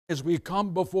as we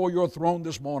come before your throne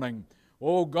this morning.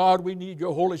 Oh God, we need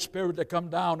your Holy Spirit to come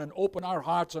down and open our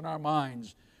hearts and our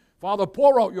minds. Father,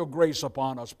 pour out your grace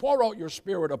upon us. Pour out your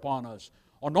Spirit upon us.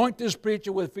 Anoint this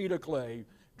preacher with feet of clay.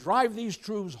 Drive these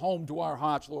truths home to our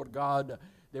hearts, Lord God,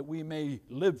 that we may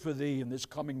live for thee in this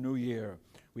coming new year.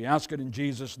 We ask it in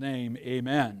Jesus' name.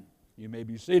 Amen. You may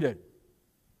be seated.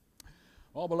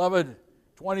 Well, beloved,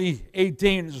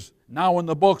 2018 is now in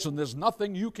the books, and there's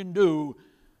nothing you can do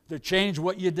to change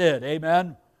what you did.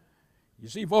 Amen? You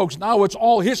see, folks, now it's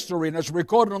all history, and it's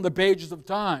recorded on the pages of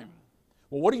time.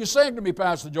 Well, what are you saying to me,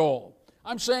 Pastor Joel?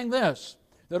 I'm saying this,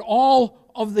 that all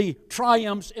of the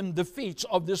triumphs and defeats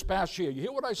of this past year, you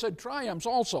hear what I said, triumphs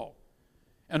also,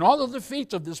 and all of the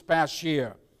defeats of this past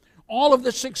year, all of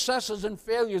the successes and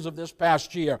failures of this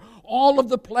past year, all of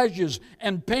the pleasures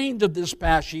and pains of this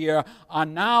past year are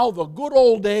now the good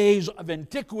old days of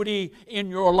antiquity in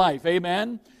your life.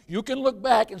 Amen? You can look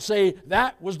back and say,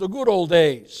 that was the good old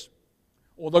days,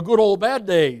 or the good old bad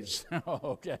days.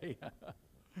 Okay.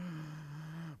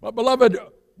 But beloved,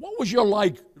 what was your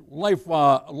life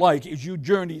like as you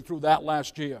journeyed through that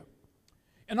last year?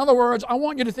 In other words, I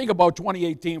want you to think about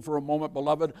 2018 for a moment,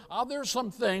 beloved. Are there some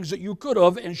things that you could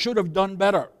have and should have done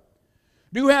better?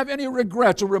 Do you have any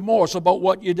regrets or remorse about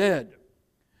what you did?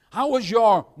 How was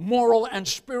your moral and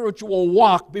spiritual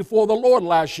walk before the Lord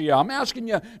last year? I'm asking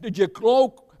you, did you grow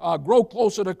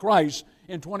closer to Christ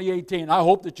in 2018? I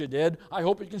hope that you did. I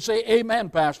hope you can say amen,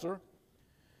 Pastor.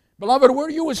 Beloved, were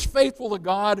you as faithful to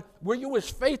God? Were you as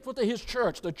faithful to His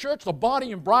church, the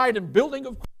body and bride and building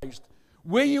of Christ?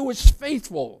 Were you as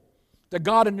faithful to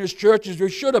God and His church as you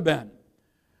should have been?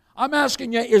 I'm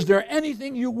asking you, is there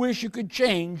anything you wish you could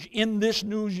change in this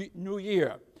new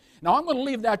year? Now, I'm going to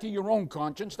leave that to your own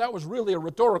conscience. That was really a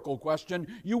rhetorical question.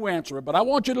 You answer it. But I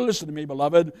want you to listen to me,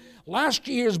 beloved. Last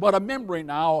year is but a memory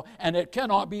now, and it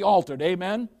cannot be altered.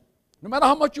 Amen? No matter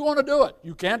how much you want to do it,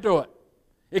 you can't do it.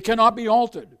 It cannot be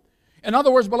altered. In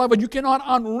other words, beloved, you cannot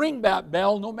unring that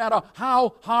bell no matter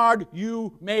how hard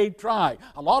you may try.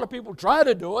 A lot of people try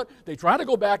to do it. They try to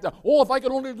go back to, oh, if I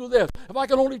could only do this, if I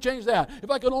could only change that,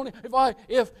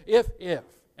 if.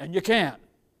 And you can't.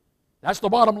 That's the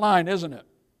bottom line, isn't it?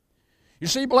 You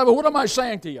see, beloved, what am I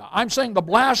saying to you? I'm saying the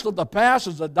blast of the past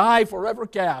is a die forever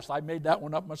cast. I made that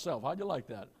one up myself. How'd you like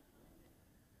that?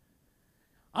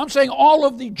 I'm saying all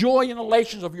of the joy and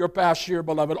elations of your past year,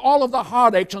 beloved, all of the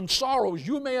heartaches and sorrows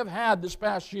you may have had this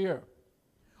past year,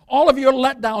 all of your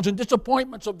letdowns and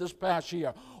disappointments of this past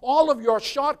year, all of your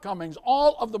shortcomings,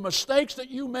 all of the mistakes that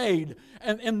you made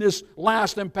in this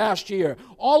last and past year,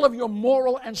 all of your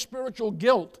moral and spiritual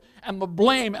guilt and the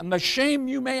blame and the shame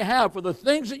you may have for the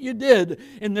things that you did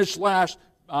in this last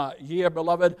year,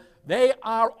 beloved, they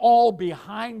are all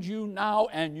behind you now,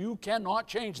 and you cannot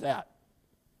change that.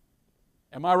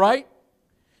 Am I right?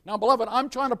 Now, beloved, I'm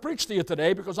trying to preach to you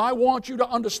today because I want you to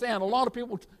understand a lot of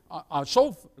people are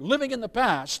so living in the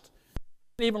past,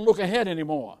 they don't even look ahead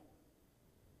anymore.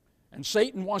 And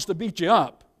Satan wants to beat you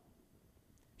up.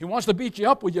 He wants to beat you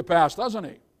up with your past, doesn't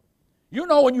he? You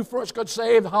know when you first got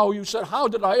saved how you said, how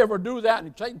did I ever do that?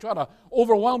 And Satan tried to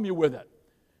overwhelm you with it.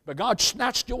 But God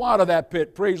snatched you out of that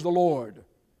pit, praise the Lord.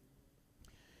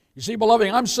 You see, beloved,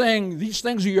 I'm saying these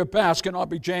things of your past cannot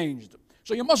be changed.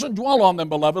 So you mustn't dwell on them,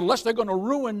 beloved, unless they're going to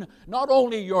ruin not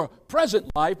only your present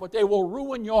life, but they will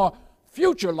ruin your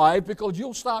future life because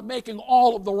you'll start making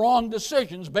all of the wrong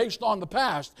decisions based on the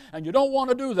past, and you don't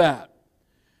want to do that.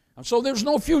 And so there's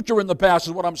no future in the past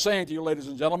is what I'm saying to you, ladies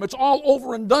and gentlemen. It's all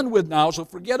over and done with now, so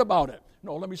forget about it.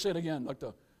 No, let me say it again, like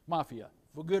the mafia.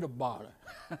 Forget about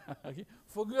it.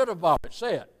 Forget about it.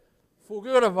 Say it.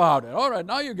 Forget about it. All right,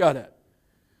 now you got it.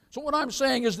 So what I'm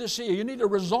saying is this here. You need to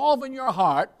resolve in your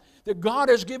heart that God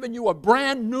has given you a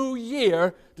brand new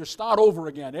year to start over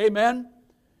again. Amen?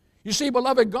 You see,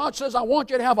 beloved, God says, I want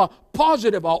you to have a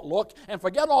positive outlook and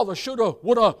forget all the shoulda,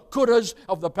 woulda, couldas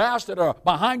of the past that are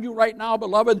behind you right now,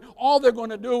 beloved. All they're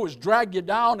going to do is drag you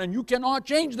down, and you cannot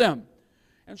change them.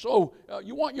 And so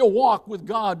you want your walk with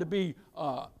God to be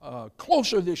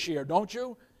closer this year, don't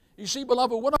you? You see,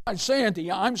 beloved, what am I saying to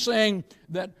you? I'm saying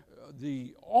that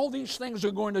all these things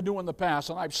are going to do in the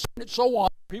past, and I've seen it so often.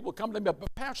 People come to me,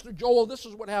 but Pastor Joel, this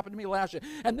is what happened to me last year,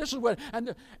 and this is what,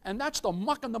 and that's the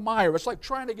muck and the mire. It's like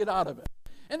trying to get out of it.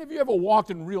 And if you ever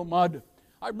walked in real mud,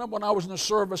 I remember when I was in the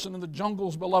service and in the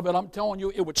jungles, beloved, I'm telling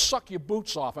you, it would suck your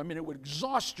boots off. I mean, it would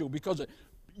exhaust you because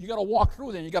you got to walk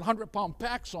through there, and you got 100-pound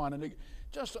packs on, and it's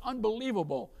just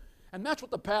unbelievable. And that's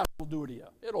what the past will do to you.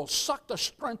 It'll suck the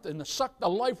strength and suck the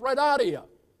life right out of you.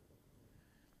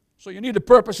 So you need a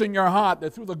purpose in your heart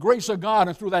that through the grace of God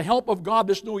and through the help of God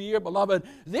this new year, beloved,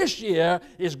 this year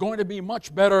is going to be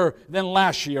much better than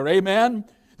last year. Amen?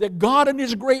 that God in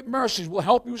His great mercies will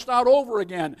help you start over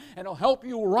again, and He'll help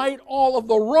you right all of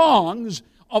the wrongs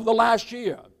of the last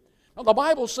year. Now, the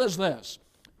Bible says this: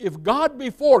 if God be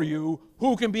for you,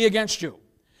 who can be against you?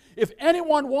 If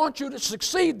anyone wants you to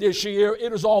succeed this year,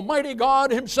 it is Almighty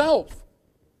God Himself.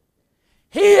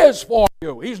 He is for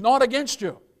you. He's not against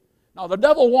you. Now, the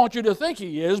devil wants you to think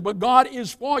he is, but God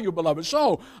is for you, beloved.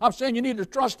 So, I'm saying you need to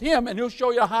trust Him, and He'll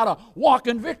show you how to walk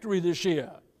in victory this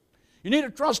year. You need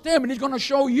to trust Him, and He's going to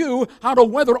show you how to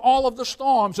weather all of the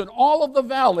storms and all of the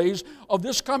valleys of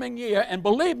this coming year, and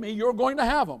believe me, you're going to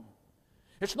have them.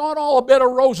 It's not all a bed of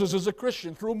roses as a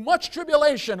Christian. Through much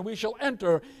tribulation we shall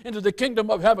enter into the kingdom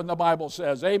of heaven, the Bible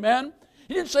says. Amen?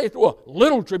 He didn't say through a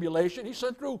little tribulation. He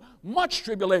said through much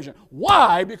tribulation.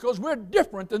 Why? Because we're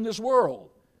different in this world.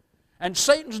 And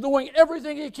Satan's doing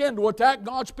everything he can to attack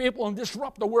God's people and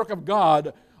disrupt the work of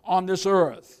God on this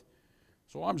earth.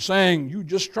 So I'm saying you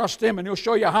just trust Him, and He'll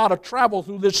show you how to travel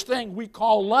through this thing we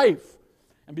call life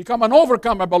and become an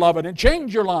overcomer, beloved, and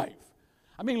change your life.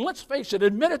 I mean, let's face it.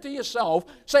 Admit it to yourself.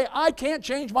 Say, I can't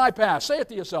change my past. Say it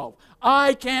to yourself.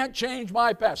 I can't change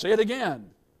my past. Say it again.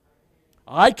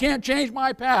 I can't change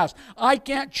my past. I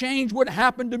can't change what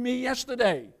happened to me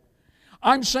yesterday.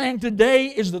 I'm saying today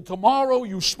is the tomorrow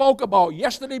you spoke about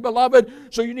yesterday, beloved,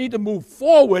 so you need to move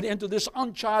forward into this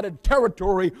uncharted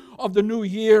territory of the new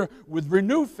year with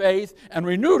renewed faith and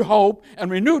renewed hope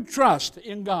and renewed trust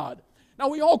in God. Now,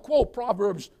 we all quote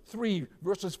Proverbs 3,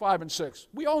 verses 5 and 6.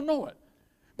 We all know it.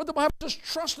 But the Bible says,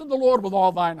 trust in the Lord with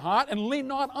all thine heart, and lean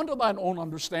not unto thine own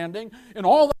understanding. In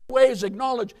all thy ways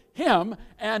acknowledge Him,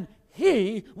 and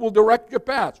He will direct your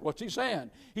paths. What's He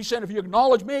saying? He's saying, if you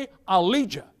acknowledge me, I'll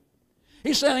lead you.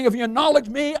 He's saying, if you acknowledge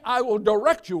me, I will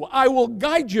direct you. I will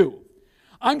guide you.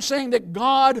 I'm saying that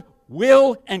God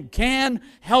will and can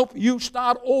help you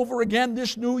start over again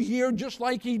this new year, just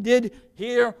like He did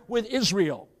here with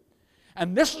Israel.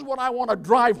 And this is what I want to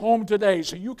drive home today,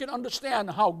 so you can understand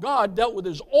how God dealt with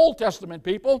His Old Testament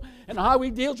people and how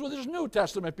He deals with His New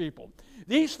Testament people.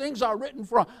 These things are written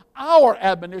for our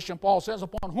admonition, Paul says,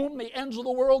 upon whom the ends of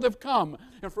the world have come,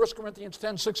 in 1 Corinthians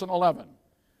 10, 6, and 11.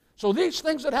 So these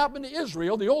things that happened to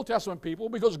Israel, the Old Testament people,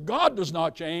 because God does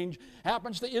not change,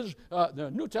 happens to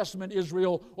the New Testament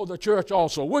Israel or the church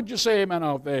also. Would you say amen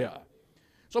out there?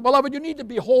 So, beloved, you need to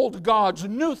behold God's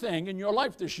new thing in your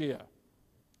life this year.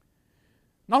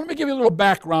 Now, let me give you a little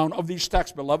background of these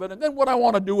texts, beloved, and then what I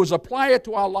want to do is apply it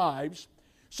to our lives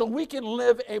so we can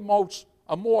live a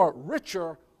more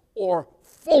richer or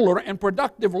fuller and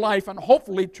productive life and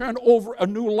hopefully turn over a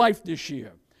new life this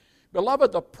year.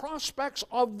 Beloved, the prospects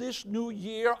of this new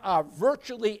year are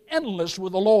virtually endless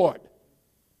with the Lord.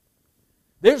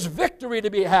 There's victory to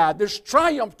be had. There's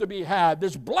triumph to be had.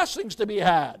 There's blessings to be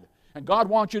had. And God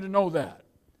wants you to know that.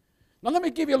 Now let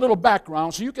me give you a little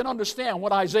background so you can understand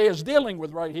what Isaiah is dealing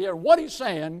with right here, what he's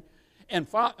saying. And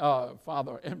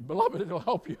Father, and beloved, it'll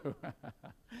help you.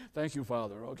 Thank you,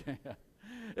 Father. Okay.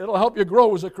 It'll help you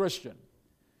grow as a Christian.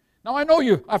 Now, I know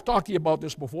I've talked to you about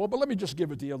this before, but let me just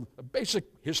give it to you, a basic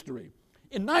history.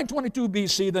 In 922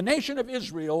 BC, the nation of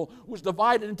Israel was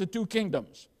divided into two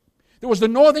kingdoms. There was the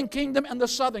northern kingdom and the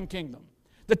southern kingdom.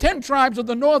 The 10 tribes of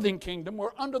the northern kingdom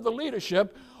were under the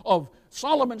leadership of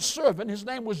Solomon's servant. His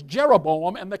name was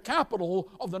Jeroboam, and the capital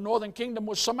of the northern kingdom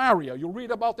was Samaria. You'll read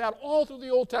about that all through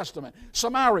the Old Testament.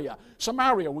 Samaria.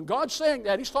 When God's saying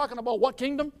that, He's talking about what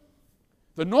kingdom?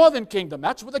 The northern kingdom.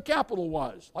 That's where the capital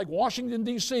was, like Washington,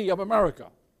 D.C. of America.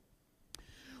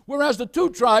 Whereas the two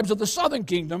tribes of the southern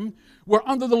kingdom were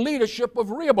under the leadership of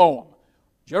Rehoboam.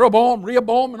 Jeroboam,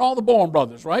 Rehoboam, and all the Boam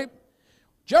brothers, right?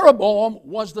 Jeroboam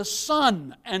was the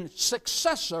son and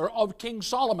successor of King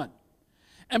Solomon.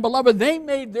 And beloved, they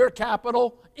made their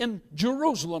capital in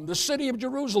Jerusalem, the city of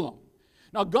Jerusalem.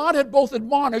 Now, God had both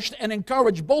admonished and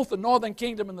encouraged both the northern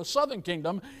kingdom and the southern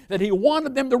kingdom that He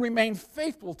wanted them to remain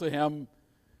faithful to Him,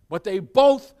 but they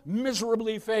both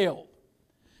miserably failed.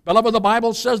 Beloved, the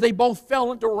Bible says they both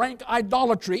fell into rank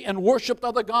idolatry and worshiped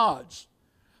other gods.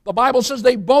 The Bible says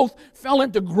they both fell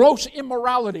into gross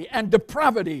immorality and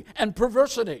depravity and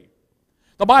perversity.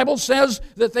 The Bible says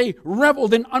that they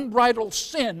reveled in unbridled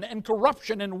sin and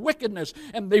corruption and wickedness,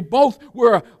 and they both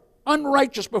were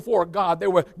unrighteous before God. They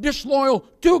were disloyal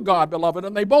to God, beloved,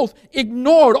 and they both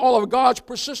ignored all of God's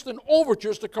persistent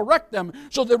overtures to correct them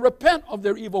so they repent of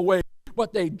their evil ways.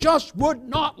 But they just would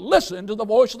not listen to the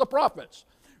voice of the prophets.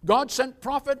 God sent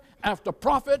prophet after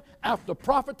prophet after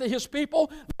prophet to His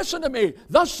people. Listen to me.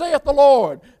 Thus saith the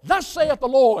Lord. Thus saith the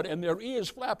Lord. And their ears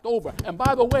flapped over. And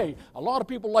by the way, a lot of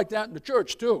people like that in the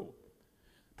church too.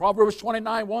 Proverbs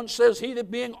 29:1 says, He that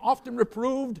being often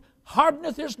reproved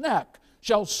hardeneth his neck.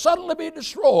 shall suddenly be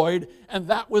destroyed, and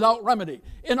that without remedy.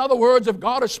 In other words, if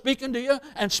God is speaking to you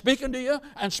and speaking to you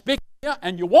and speaking to you,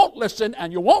 and you won't listen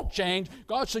and you won't change,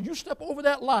 God said, you step over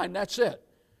that line, that's it.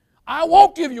 I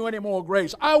won't give you any more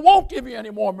grace. I won't give you any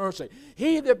more mercy.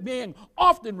 He that being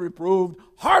often reproved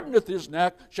hardeneth his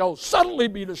neck shall suddenly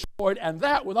be destroyed, and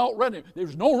that without remedy.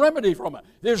 There's no remedy from it.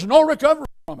 There's no recovery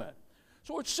from it.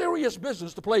 So it's serious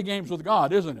business to play games with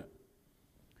God, isn't it?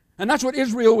 And that's what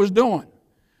Israel was doing.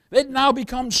 They'd now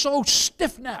become so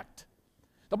stiff-necked.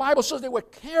 The Bible says they were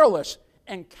careless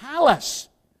and callous.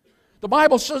 The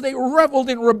Bible says they reveled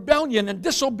in rebellion and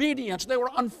disobedience. They were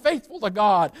unfaithful to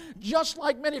God, just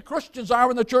like many Christians are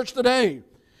in the church today.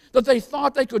 That they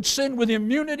thought they could sin with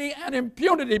immunity and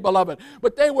impunity, beloved.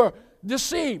 But they were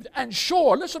deceived. And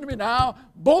sure, listen to me now,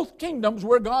 both kingdoms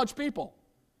were God's people.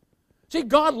 See,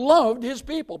 God loved His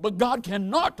people, but God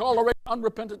cannot tolerate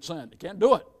unrepentant sin. He can't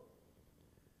do it.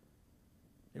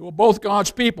 They were both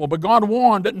God's people, but God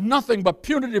warned that nothing but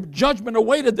punitive judgment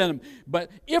awaited them.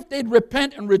 But if they'd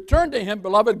repent and return to Him,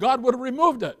 beloved, God would have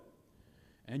removed it.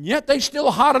 And yet they still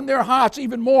hardened their hearts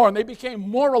even more, and they became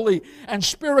morally and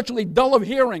spiritually dull of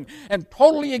hearing and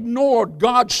totally ignored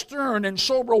God's stern and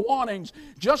sober warnings,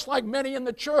 just like many in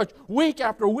the church. Week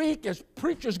after week, as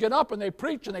preachers get up and they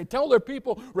preach and they tell their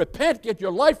people, repent, get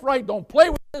your life right, don't play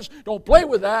with this, don't play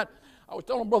with that. I was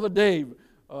telling Brother Dave,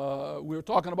 we were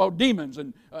talking about demons,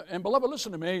 and beloved,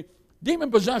 listen to me,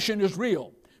 demon possession is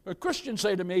real. But Christians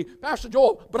say to me, Pastor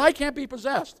Joel, but I can't be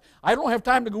possessed. I don't have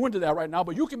time to go into that right now,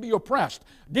 but you can be oppressed.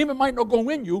 Demon might not go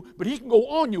in you, but he can go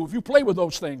on you if you play with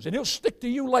those things, and he'll stick to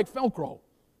you like Velcro.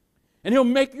 And he'll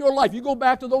make your life, you go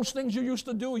back to those things you used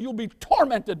to do, you'll be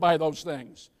tormented by those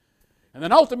things. And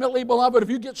then ultimately, beloved, if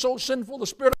you get so sinful, the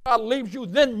Spirit of God leaves you,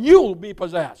 then you'll be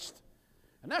possessed.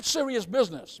 And that's serious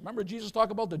business. Remember Jesus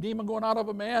talked about the demon going out of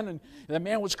a man, and that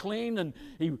man was clean, and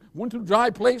he went to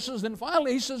dry places, and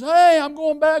finally he says, hey, I'm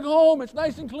going back home. It's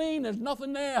nice and clean. There's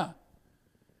nothing there.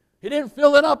 He didn't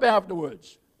fill it up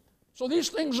afterwards. So these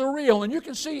things are real, and you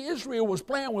can see Israel was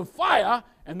playing with fire,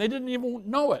 and they didn't even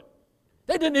know it.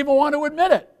 They didn't even want to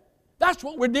admit it. That's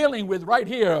what we're dealing with right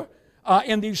here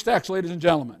in these texts, ladies and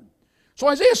gentlemen. So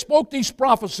Isaiah spoke these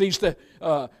prophecies to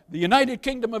the United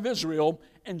Kingdom of Israel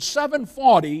in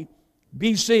 740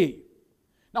 BC.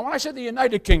 Now, when I say the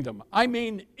United Kingdom, I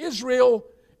mean Israel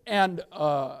and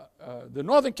the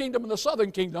northern kingdom and the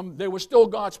southern kingdom, they were still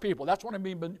God's people. That's what I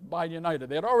mean by united.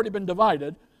 They had already been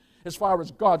divided as far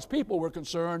as God's people were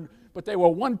concerned, but they were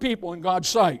one people in God's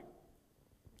sight.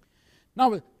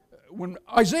 Now, when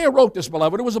Isaiah wrote this,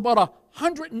 beloved, it was about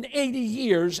 180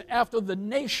 years after the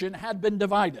nation had been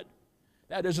divided.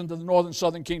 That is, into the northern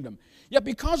southern kingdom. Yet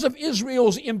because of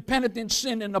Israel's impenitent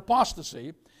sin and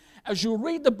apostasy, as you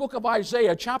read the book of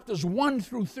Isaiah, chapters 1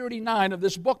 through 39 of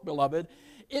this book, beloved,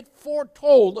 it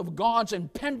foretold of God's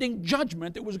impending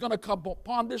judgment that was going to come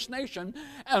upon this nation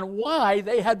and why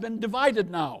they had been divided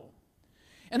now.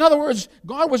 In other words,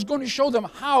 God was going to show them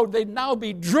how they'd now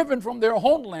be driven from their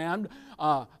homeland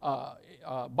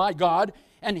by God,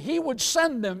 and He would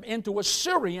send them into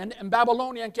Assyrian and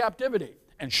Babylonian captivity.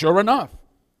 And sure enough,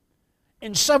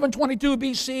 in 722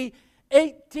 BC,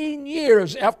 18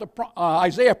 years after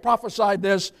Isaiah prophesied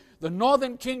this, the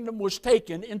northern kingdom was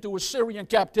taken into Assyrian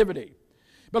captivity.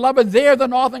 Beloved, there the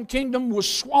northern kingdom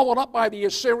was swallowed up by the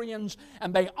Assyrians,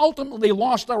 and they ultimately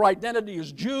lost their identity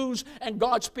as Jews and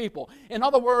God's people. In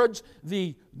other words,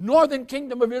 the northern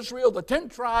kingdom of Israel, the 10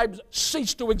 tribes,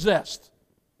 ceased to exist.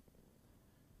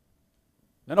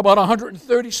 Then about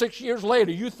 136 years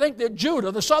later, you think that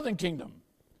Judah, the southern kingdom,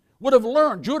 would have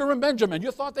learned, Judah and Benjamin,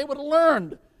 you thought they would have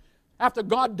learned after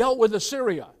God dealt with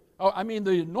Assyria,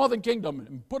 the northern kingdom,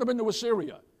 and put them into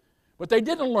Assyria. But they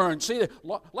didn't learn. See,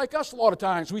 like us a lot of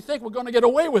times, we think we're going to get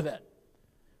away with it.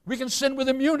 We can sin with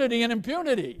immunity and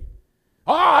impunity.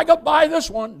 I got by this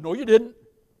one. No, you didn't.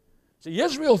 See,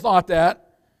 Israel thought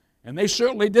that, and they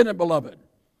certainly didn't, beloved.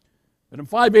 But in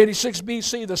 586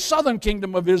 BC, the southern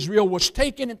kingdom of Israel was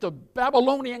taken into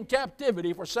Babylonian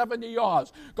captivity for 70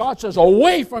 years. God says,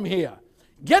 away from here.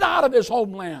 Get out of this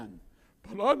homeland.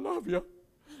 But I love you,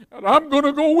 and I'm going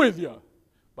to go with you.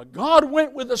 But God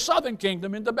went with the southern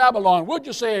kingdom into Babylon. Would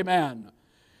you say amen?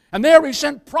 And there He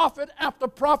sent prophet after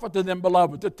prophet to them,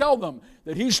 beloved, to tell them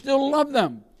that He still loved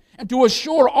them, and to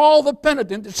assure all the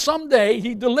penitent that someday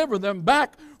He'd deliver them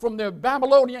back from their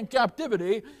Babylonian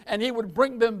captivity, and He would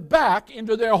bring them back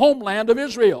into their homeland of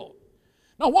Israel.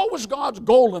 Now, what was God's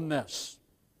goal in this?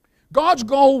 God's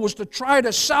goal was to try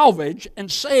to salvage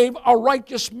and save a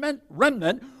righteous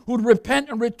remnant who'd repent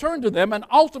and return to them, and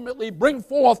ultimately bring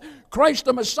forth Christ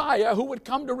the Messiah, who would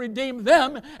come to redeem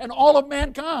them and all of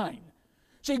mankind.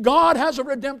 See, God has a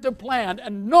redemptive plan,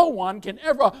 and no one can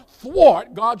ever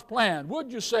thwart God's plan.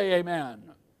 Would you say amen?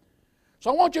 So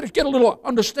I want you to get a little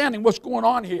understanding what's going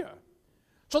on here.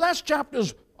 So that's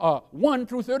chapters 1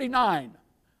 through 39.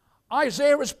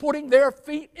 Isaiah is putting their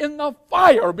feet in the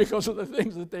fire because of the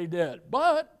things that they did.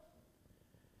 But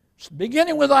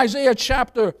beginning with Isaiah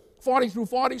chapter 40 through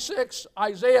 46,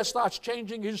 Isaiah starts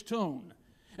changing his tune.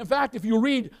 In fact, if you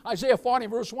read Isaiah 40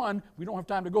 verse 1, we don't have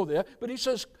time to go there, but he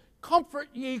says, comfort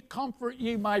ye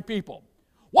my people.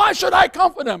 Why should I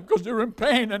comfort them? Because they're in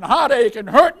pain and heartache and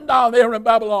hurting down there in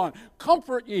Babylon.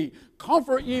 Comfort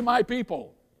ye my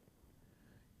people.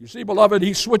 You see, beloved,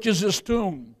 he switches his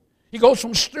tune. He goes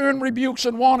from stern rebukes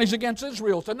and warnings against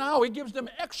Israel to now he gives them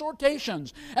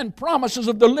exhortations and promises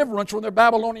of deliverance from their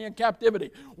Babylonian captivity.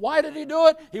 Why did he do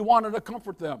it? He wanted to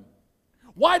comfort them.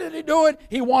 Why did he do it?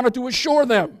 He wanted to assure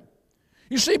them.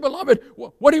 You see, beloved,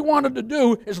 what he wanted to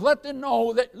do is let them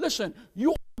know that, listen,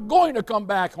 you are going to come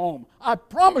back home. I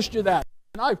promised you that.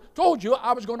 And I told you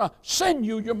I was going to send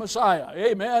you your Messiah.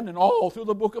 Amen. And all through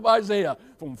the book of Isaiah,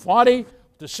 from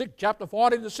chapter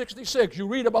 40 to 66, you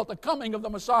read about the coming of the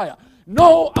Messiah.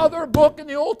 No other book in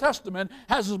the Old Testament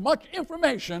has as much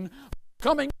information on the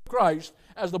coming of Christ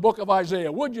as the book of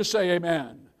Isaiah. Would you say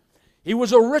amen? He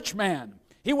was a rich man.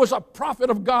 He was a prophet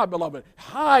of God, beloved.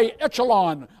 High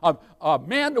echelon, a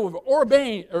man of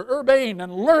urbane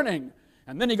and learning.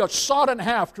 And then he got sawed in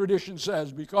half, tradition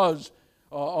says, because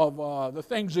of the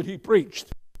things that he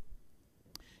preached.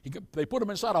 They put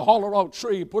him inside a hollowed-out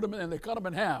tree, and they cut him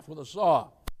in half with a saw.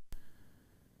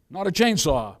 Not a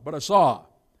chainsaw, but a saw.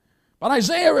 But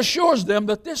Isaiah assures them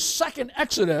that this second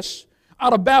exodus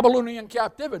out of Babylonian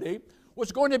captivity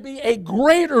was going to be a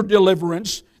greater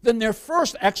deliverance than their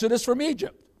first exodus from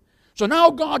Egypt. So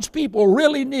now God's people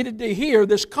really needed to hear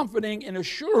this comforting and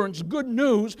assurance, good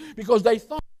news, because they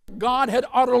thought God had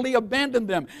utterly abandoned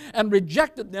them and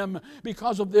rejected them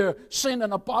because of their sin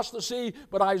and apostasy.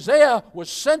 But Isaiah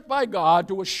was sent by God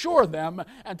to assure them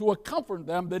and to comfort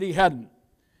them that he hadn't.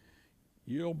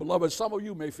 You know, beloved, some of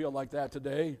you may feel like that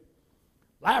today.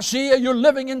 Last year you're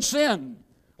living in sin.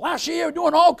 Last year you're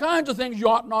doing all kinds of things you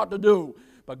ought not to do.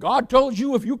 But God told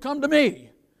you, if you come to me,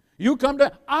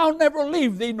 I'll never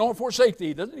leave thee nor forsake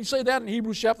thee. Doesn't he say that in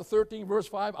Hebrews chapter 13, verse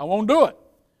 5? I won't do it.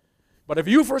 But if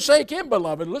you forsake him,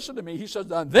 beloved, listen to me, he says,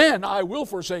 then I will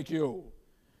forsake you.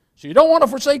 So you don't want to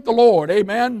forsake the Lord,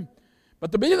 amen?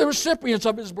 But to be the recipients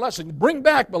of his blessing, bring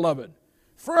back, beloved.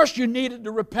 First you needed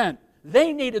to repent.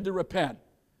 They needed to repent.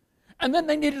 And then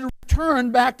they needed to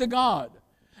return back to God.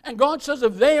 And God says,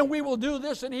 if they and we will do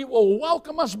this, and he will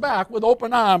welcome us back with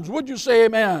open arms. Would you say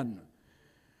amen?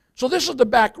 So this is the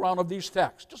background of these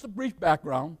texts. Just a brief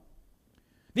background.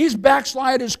 These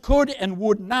backsliders could and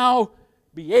would now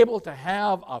be able to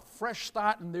have a fresh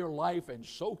start in their life, and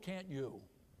so can't you.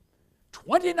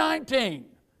 2019,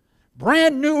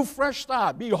 brand new, fresh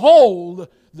start. Behold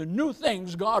the new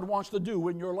things God wants to do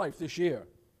in your life this year.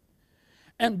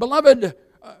 And beloved,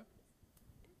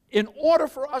 in order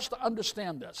for us to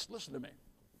understand this, listen to me,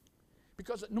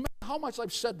 because no matter how much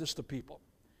I've said this to people,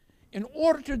 in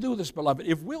order to do this, beloved,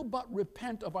 if we'll but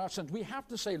repent of our sins, we have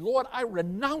to say, Lord, I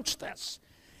renounce this.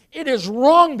 It is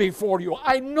wrong before you.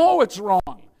 I know it's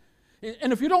wrong.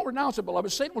 And if you don't renounce it, beloved,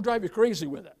 Satan will drive you crazy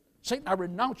with it. Satan, I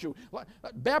renounce you.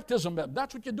 Baptism,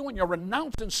 that's what you're doing. You're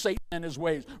renouncing Satan and his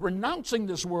ways, renouncing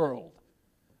this world.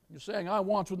 You're saying, I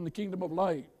want within the kingdom of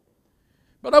light.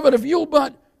 Beloved, if you'll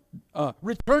but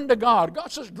return to God,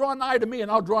 God says, draw nigh to me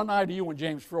and I'll draw nigh to you in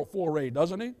James 4:8,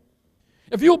 doesn't he?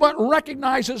 If you'll but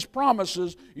recognize his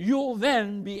promises, you'll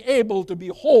then be able to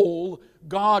behold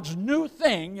God's new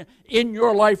thing in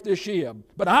your life this year.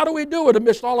 But how do we do it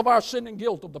amidst all of our sin and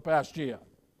guilt of the past year?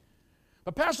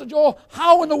 But Pastor Joel,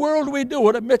 how in the world do we do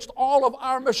it amidst all of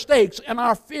our mistakes and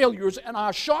our failures and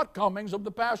our shortcomings of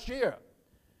the past year?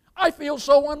 I feel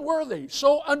so unworthy,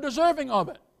 so undeserving of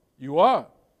it. You are.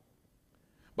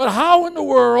 But how in the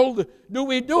world do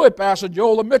we do it, Pastor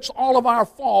Joel, amidst all of our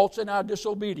faults and our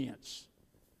disobedience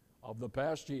of the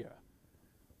past year?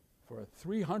 For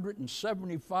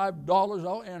 $375,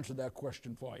 I'll answer that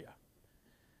question for you.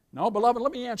 Now, beloved,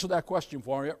 let me answer that question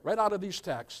for you right out of these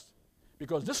texts,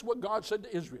 because this is what God said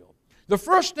to Israel. The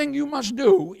first thing you must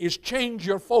do is change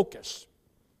your focus.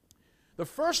 The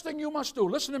first thing you must do,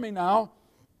 listen to me now,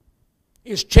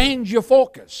 is change your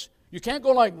focus. You can't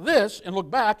go like this and look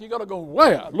back. You've got to go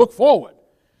where? Look forward.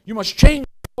 You must change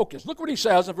your focus. Look what he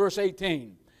says in verse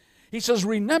 18. He says,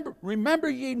 remember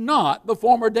ye not the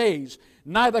former days,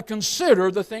 neither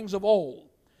consider the things of old.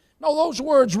 Now those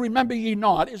words, remember ye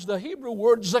not, is the Hebrew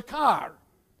word zakar.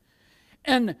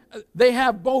 And they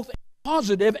have both a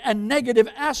positive and negative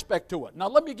aspect to it. Now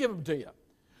let me give them to you.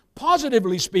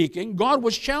 Positively speaking, God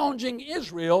was challenging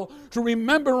Israel to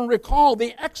remember and recall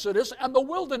the Exodus and the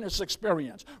wilderness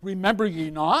experience. Remember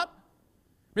ye not?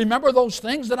 Remember those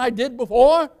things that I did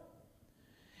before?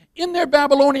 In their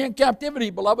Babylonian captivity,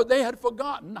 beloved, they had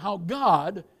forgotten how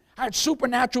God had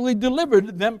supernaturally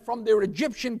delivered them from their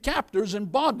Egyptian captors in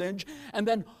bondage, and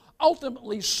then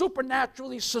ultimately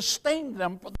supernaturally sustained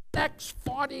them for the next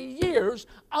 40 years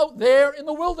out there in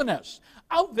the wilderness,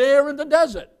 out there in the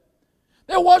desert.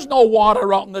 There was no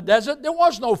water out in the desert. There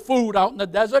was no food out in the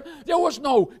desert. There was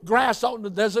no grass out in the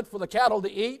desert for the cattle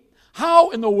to eat.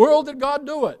 How in the world did God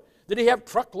do it? Did he have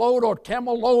truckload or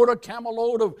camel load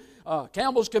of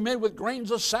camels come in with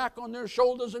grains of sack on their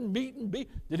shoulders and meat and beef?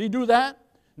 Did he do that?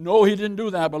 No, he didn't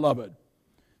do that, beloved.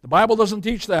 The Bible doesn't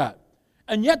teach that.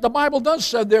 And yet the Bible does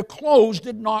say their clothes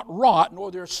did not rot,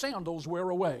 nor their sandals wear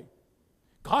away.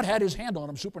 God had his hand on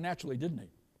them supernaturally, didn't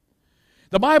he?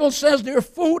 The Bible says their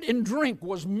food and drink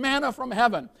was manna from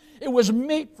heaven. It was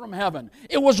meat from heaven.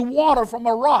 It was water from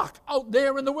a rock out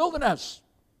there in the wilderness.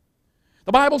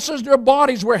 The Bible says their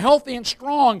bodies were healthy and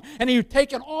strong, and he had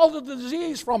taken all the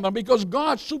disease from them because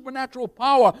God's supernatural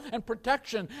power and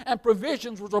protection and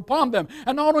provisions was upon them.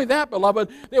 And not only that, beloved,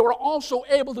 they were also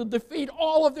able to defeat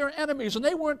all of their enemies, and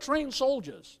they weren't trained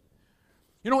soldiers.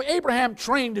 You know, Abraham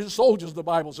trained his soldiers, the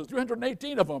Bible says,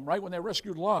 318 of them, right, when they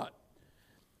rescued Lot.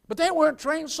 But they weren't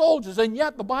trained soldiers, and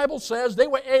yet the Bible says they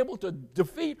were able to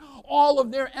defeat all of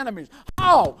their enemies.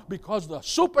 How? Because the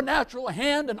supernatural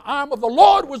hand and arm of the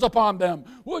Lord was upon them.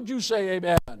 Would you say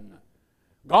amen?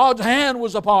 God's hand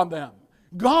was upon them.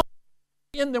 God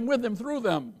was in them, with them, through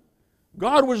them.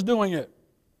 God was doing it.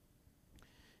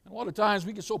 And a lot of times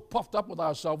we get so puffed up with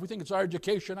ourselves. We think it's our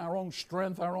education, our own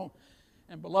strength, our own.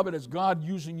 And beloved, it's God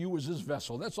using you as his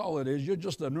vessel. That's all it is. You're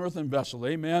just an earthen vessel.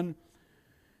 Amen.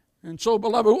 And so,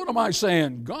 beloved, what am I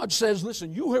saying? God says,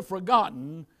 listen, you have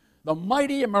forgotten the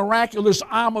mighty and miraculous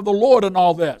arm of the Lord in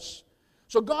all this.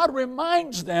 So God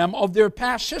reminds them of their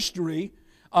past history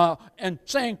and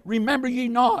saying, remember ye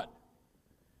not.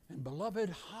 And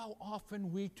beloved, how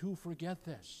often we too forget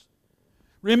this.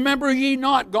 Remember ye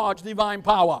not God's divine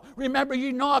power. Remember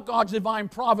ye not God's divine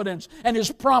providence and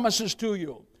his promises to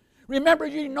you. Remember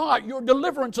ye not your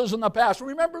deliverances in the past.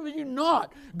 Remember ye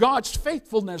not God's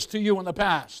faithfulness to you in the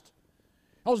past.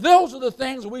 Those are the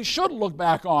things we should look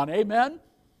back on, amen?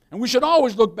 And we should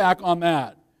always look back on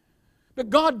that.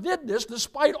 But God did this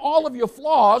despite all of your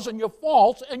flaws and your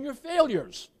faults and your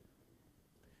failures.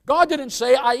 God didn't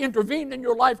say, I intervened in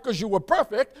your life because you were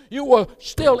perfect. You were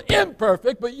still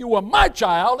imperfect, but you were my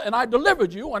child, and I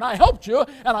delivered you, and I helped you,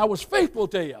 and I was faithful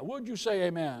to you. Would you say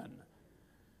amen?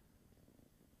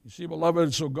 You see,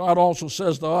 beloved, so God also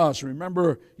says to us,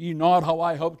 remember ye not how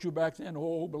I helped you back then?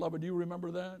 Oh, beloved, do you remember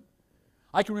that?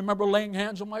 I can remember laying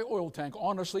hands on my oil tank,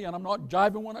 honestly, and I'm not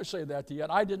jiving when I say that to you.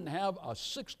 I didn't have a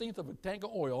 16th of a tank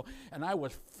of oil, and I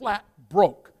was flat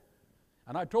broke.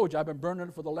 And I told you, I've been burning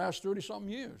it for the last 30-something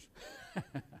years.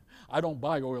 I don't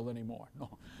buy oil anymore,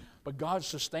 no. But God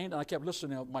sustained, and I kept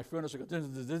listening to my furnace. And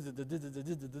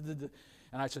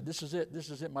I said, this is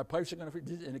it. My pipes are going to fit.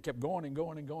 And it kept going and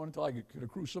going and going until I could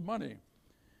accrue some money.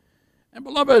 And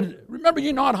beloved, remember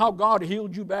ye not how God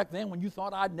healed you back then when you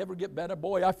thought I'd never get better?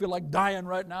 Boy, I feel like dying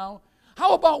right now.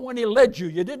 How about when he led you?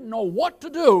 You didn't know what to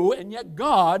do, and yet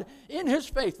God, in his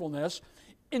faithfulness,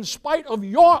 in spite of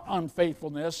your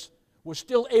unfaithfulness, was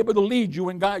still able to lead you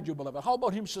and guide you, beloved. How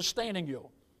about him sustaining you?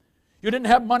 You didn't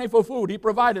have money for food. He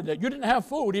provided it. You didn't have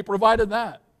food. He provided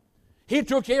that. He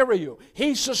took care of you.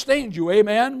 He sustained you.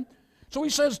 Amen? So he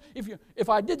says, if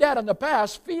I did that in the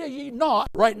past, fear ye not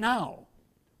right now.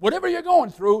 Whatever you're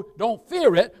going through, don't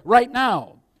fear it right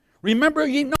now. Remember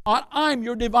ye not, I'm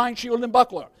your divine shield and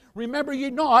buckler. Remember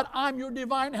ye not, I'm your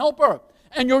divine helper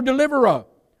and your deliverer.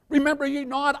 Remember ye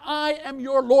not, I am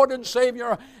your Lord and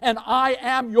Savior, and I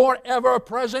am your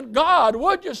ever-present God.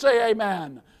 Would you say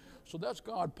amen? So that's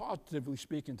God positively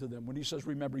speaking to them when he says,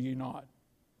 remember ye not.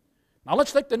 Now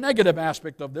let's take the negative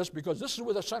aspect of this, because this is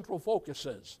where the central focus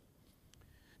is.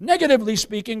 Negatively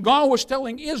speaking, God was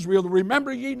telling Israel to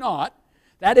remember ye not,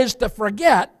 that is to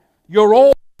forget your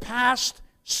old past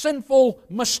sinful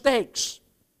mistakes.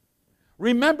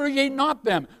 Remember ye not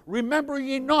them. Remember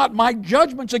ye not my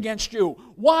judgments against you.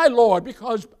 Why, Lord?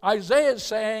 Because Isaiah is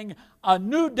saying, a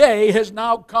new day has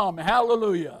now come.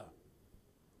 Hallelujah.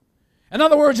 In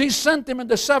other words, he sent them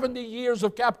into 70 years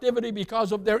of captivity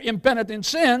because of their impenitent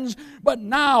sins, but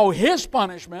now his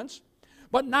punishments,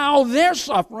 but now their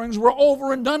sufferings were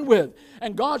over and done with.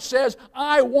 And God says,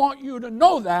 I want you to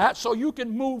know that so you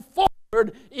can move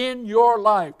forward in your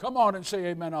life. Come on and say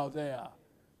amen out there.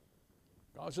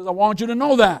 God says, I want you to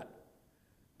know that.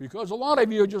 Because a lot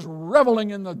of you are just reveling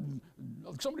in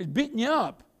somebody's beating you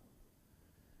up.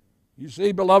 You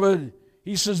see, beloved,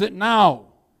 he says that now,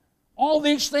 all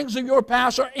these things of your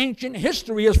past are ancient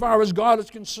history as far as God is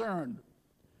concerned.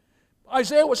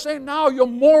 Isaiah was saying now your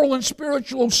moral and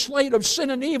spiritual slate of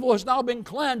sin and evil has now been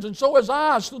cleansed, and so is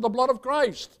ours through the blood of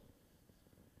Christ.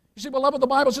 You see, beloved, the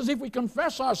Bible says if we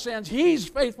confess our sins, He's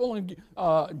faithful and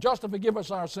just to forgive us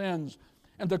our sins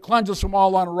and to cleanse us from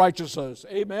all unrighteousness.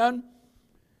 Amen?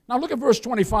 Now look at verse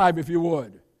 25 if you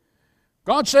would.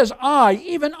 God says, I,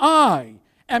 even I,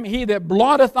 am He that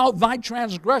blotteth out thy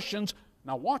transgressions.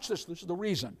 Now watch this, this is the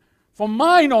reason. For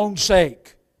mine own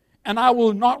sake, and I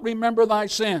will not remember thy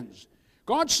sins.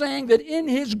 God's saying that in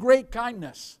His great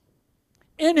kindness,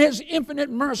 in His infinite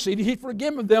mercy, He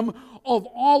forgiven them of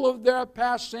all of their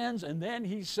past sins. And then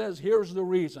He says, here's the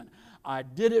reason. I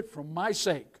did it for my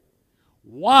sake.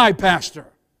 Why, Pastor?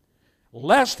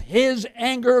 Lest His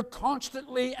anger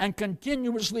constantly and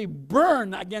continuously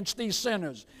burn against these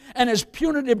sinners, and His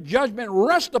punitive judgment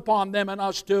rest upon them and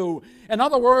us too. In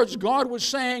other words, God was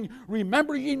saying,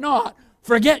 remember ye not,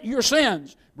 forget your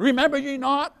sins. Remember ye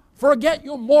not, forget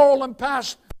your moral and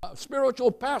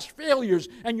spiritual past failures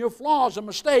and your flaws and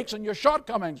mistakes and your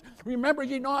shortcomings. Remember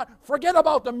ye not, forget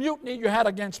about the mutiny you had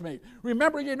against me.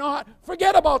 Remember ye not,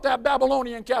 forget about that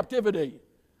Babylonian captivity.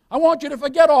 I want you to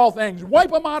forget all things.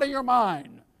 Wipe them out of your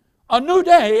mind. A new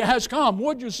day has come.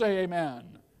 Would you say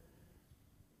amen?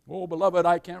 Oh, beloved,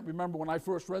 I can't remember when I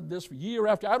first read this. Year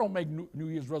after, I don't make New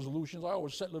Year's resolutions. I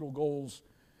always set little goals.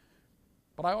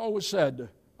 But I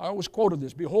always quoted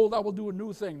this, behold, I will do a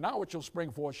new thing. Now it shall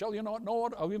spring forth. Shall you not know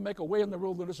it? I will make a way in the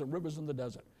wilderness and rivers in the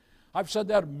desert. I've said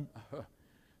that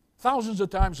thousands of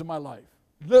times in my life.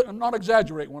 I'm not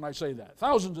exaggerating when I say that.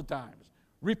 Thousands of times.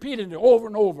 Repeating it over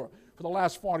and over for the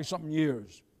last 40-something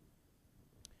years.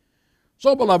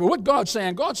 So, beloved, what God's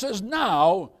saying, God says,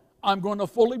 now I'm going to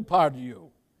fully pardon you.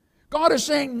 God is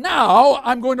saying, now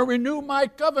I'm going to renew my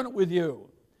covenant with you.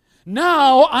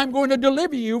 Now I'm going to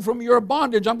deliver you from your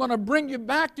bondage. I'm going to bring you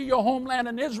back to your homeland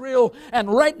in Israel. And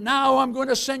right now I'm going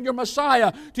to send your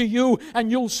Messiah to you.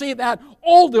 And you'll see that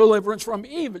old deliverance from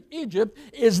Egypt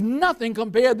is nothing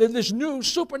compared to this new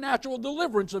supernatural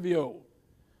deliverance of you.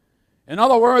 In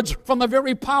other words, from the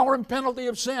very power and penalty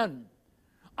of sin.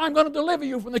 I'm going to deliver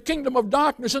you from the kingdom of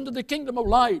darkness into the kingdom of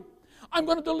light. I'm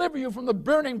going to deliver you from the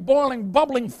burning, boiling,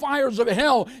 bubbling fires of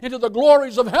hell into the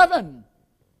glories of heaven.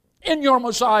 In your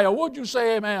Messiah, would you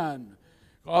say amen?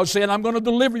 God's saying, I'm going to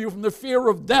deliver you from the fear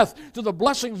of death to the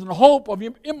blessings and hope of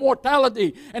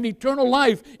immortality and eternal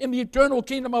life in the eternal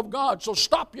kingdom of God. So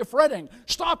stop your fretting,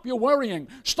 stop your worrying,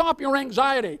 stop your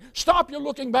anxiety, stop your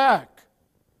looking back.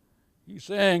 He's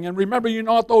saying, and remember you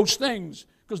not those things,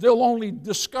 because they'll only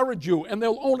discourage you and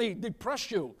they'll only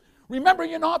depress you. Remember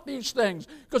you not these things,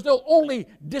 because they'll only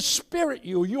dispirit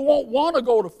you. You won't want to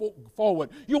go forward.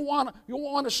 You want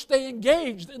to stay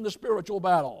engaged in the spiritual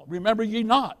battle. Remember ye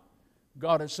not,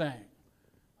 God is saying.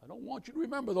 I don't want you to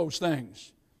remember those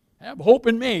things. Have hope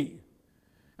in me.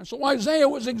 And so Isaiah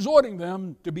was exhorting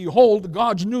them to behold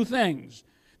God's new things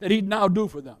that He'd now do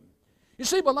for them. You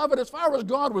see, beloved, as far as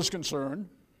God was concerned,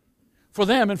 for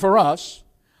them and for us,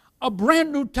 a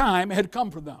brand new time had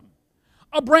come for them.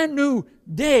 A brand new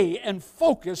day and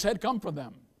focus had come for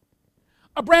them.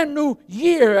 A brand new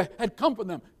year had come for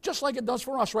them, just like it does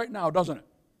for us right now, doesn't it?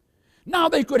 Now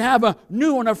they could have a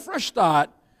new and a fresh start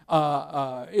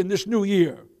in this new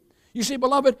year. You see,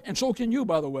 beloved, and so can you,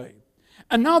 by the way.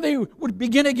 And now they would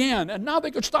begin again, and now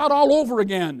they could start all over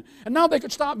again, and now they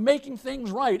could start making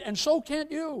things right, and so can't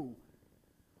you.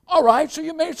 All right, so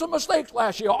you made some mistakes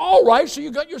last year. All right, so you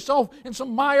got yourself in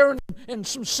some mire and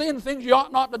some sin, things you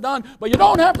ought not to have done, but you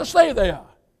don't have to stay there.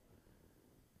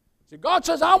 See, God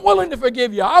says, I'm willing to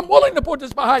forgive you. I'm willing to put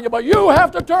this behind you, but you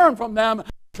have to turn from them.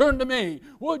 Turn to me.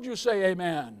 Would you say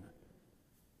amen?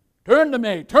 Turn to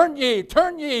me. Turn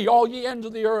ye, all ye ends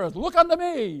of the earth. Look unto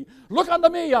me. Look unto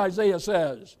me, Isaiah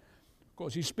says. Of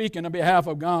course, he's speaking on behalf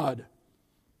of God.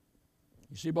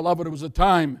 You see, beloved, it was a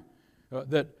time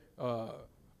that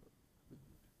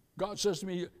God says to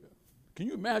me, can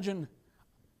you imagine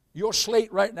your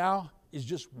slate right now is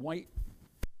just white?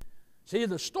 See,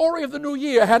 the story of the new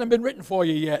year hadn't been written for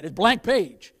you yet. It's blank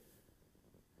page.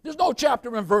 There's no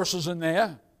chapter and verses in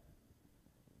there.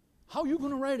 How are you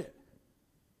going to write it?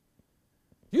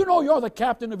 You know you're the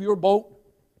captain of your boat.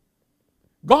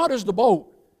 God is the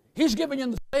boat. He's giving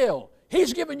you the sail.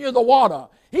 He's giving you the water.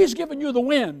 He's giving you the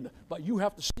wind. But you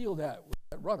have to steal that with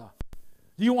that rudder.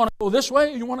 Do you want to go this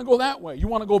way or you want to go that way? You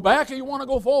want to go back or you want to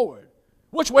go forward?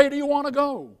 Which way do you want to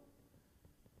go?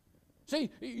 See,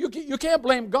 you can't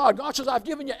blame God. God says, I've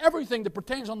given you everything that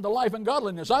pertains unto life and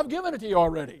godliness. I've given it to you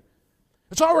already.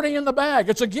 It's already in the bag.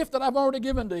 It's a gift that I've already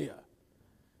given to you.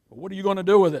 But what are you going to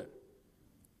do with it?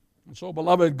 And so,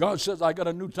 beloved, God says, I got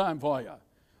a new time for you.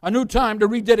 A new time to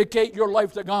rededicate your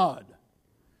life to God.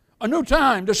 A new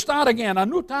time to start again. A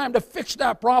new time to fix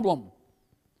that problem.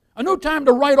 A new time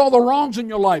to right all the wrongs in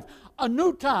your life. A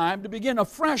new time to begin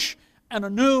afresh and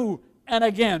anew and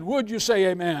again. Would you say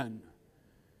amen?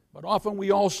 But often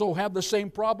we also have the same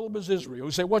problem as Israel.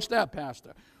 We say, what's that,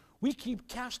 Pastor? We keep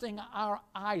casting our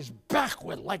eyes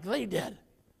backward like they did.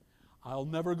 I'll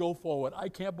never go forward. I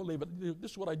can't believe it.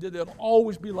 This is what I did. It'll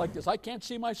always be like this. I can't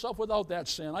see myself without that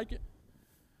sin.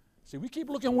 See, we keep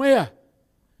looking where?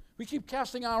 We keep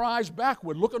casting our eyes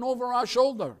backward, looking over our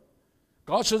shoulder.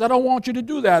 God says, I don't want you to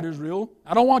do that, Israel.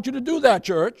 I don't want you to do that,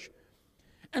 church.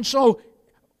 And so,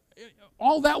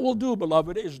 all that will do,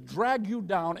 beloved, is drag you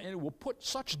down, and it will put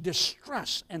such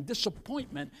distress and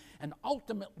disappointment and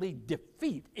ultimately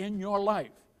defeat in your life.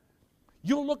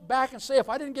 You'll look back and say, if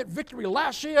I didn't get victory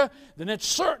last year, then it's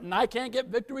certain I can't get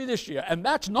victory this year. And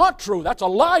that's not true. That's a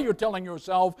lie you're telling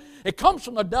yourself. It comes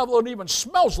from the devil and even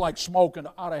smells like smoke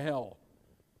out of hell.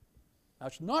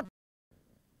 That's not.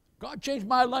 God changed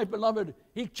my life, beloved.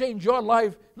 He changed your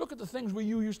life. Look at the things where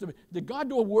you used to be. Did God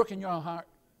do a work in your heart?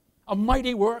 A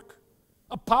mighty work?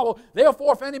 A power?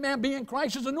 Therefore, if any man be in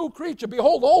Christ, is a new creature.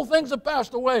 Behold, all things have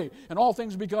passed away, and all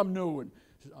things become new. In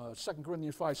 2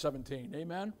 Corinthians 5:17.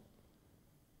 Amen?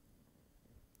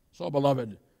 So,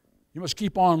 beloved, you must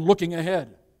keep on looking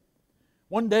ahead.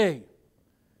 One day,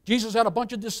 Jesus had a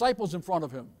bunch of disciples in front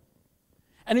of him.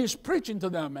 And he was preaching to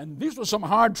them, and these were some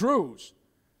hard truths.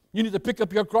 You need to pick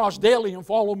up your cross daily and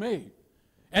follow me.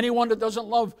 Anyone that doesn't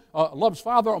loves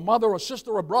father or mother or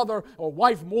sister or brother or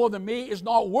wife more than me is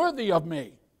not worthy of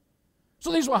me.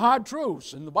 So these were hard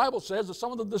truths. And the Bible says that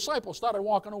some of the disciples started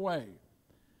walking away.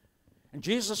 And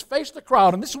Jesus faced the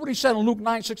crowd, and this is what he said in Luke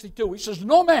 9:62. He says,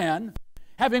 no man,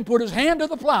 having put his hand to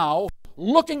the plow,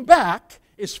 looking back,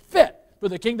 is fit for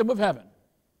the kingdom of heaven.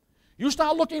 You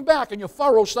start looking back and your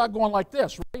furrows start going like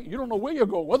this, right? You don't know where you're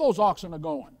going, where those oxen are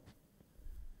going.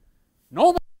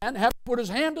 No man, having put his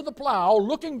hand to the plow,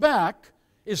 looking back,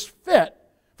 is fit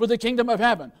for the kingdom of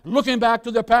heaven. Looking back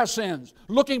to their past sins,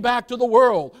 looking back to the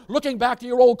world, looking back to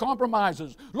your old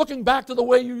compromises, looking back to the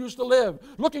way you used to live,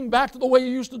 looking back to the way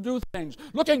you used to do things,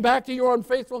 looking back to your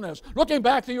unfaithfulness, looking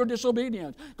back to your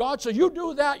disobedience. God says, you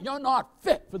do that, you're not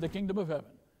fit for the kingdom of heaven.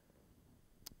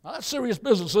 Now that's serious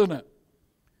business, isn't it?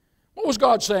 What was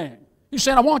God saying? He's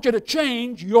saying, I want you to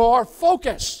change your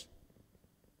focus.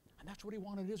 And that's what he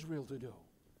wanted Israel to do.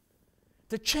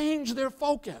 To change their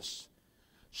focus.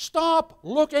 Stop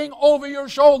looking over your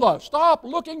shoulder. Stop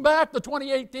looking back to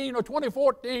 2018 or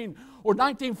 2014 or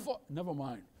 1940. Never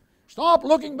mind. Stop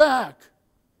looking back.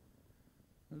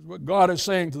 That's what God is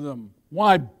saying to them.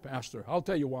 Why, Pastor? I'll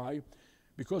tell you why.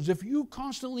 Because if you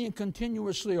constantly and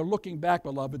continuously are looking back,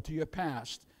 beloved, to your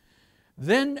past,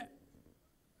 then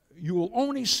you will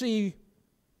only see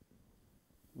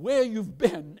where you've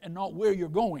been and not where you're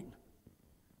going.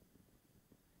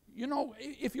 You know,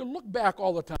 if you look back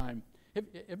all the time, have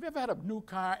you ever had a new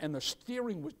car and the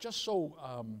steering was just so,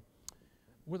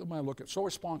 what am I looking at, so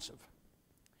responsive?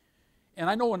 And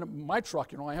I know in my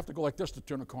truck, you know, I have to go like this to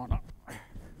turn a corner.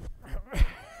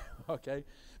 Okay?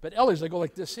 But Ellie's, I go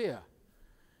like this here.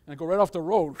 And I go right off the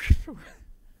road.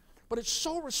 But it's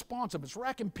so responsive. It's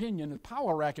rack and pinion, it's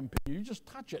power rack and pinion. You just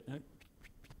touch it and it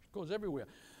goes everywhere.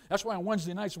 That's why on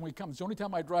Wednesday nights when we come, it's the only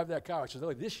time I drive that car. I said,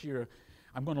 this year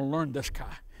I'm going to learn this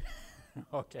car.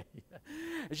 Okay.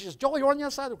 And she says, Joel, you're on the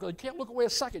other side. You can't look away a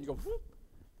second. You go, whoop.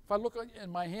 If I look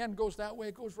and my hand goes that way,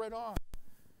 it goes right off.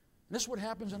 And this is what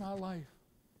happens in our life.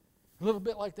 A little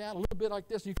bit like that, a little bit like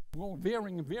this. You go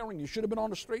veering and veering. You should have been on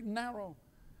the straight and narrow.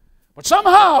 But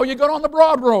somehow you got on the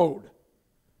broad road.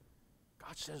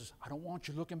 God says, I don't want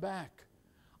you looking back.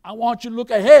 I want you to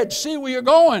look ahead, see where you're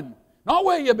going. Not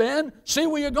where you've been, see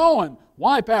where you're going.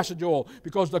 Why, Pastor Joel?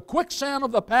 Because the quicksand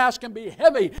of the past can be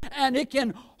heavy and it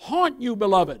can haunt you,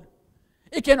 beloved.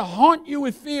 It can haunt you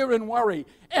with fear and worry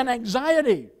and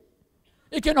anxiety.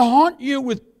 It can haunt you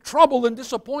with trouble and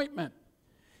disappointment.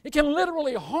 It can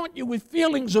literally haunt you with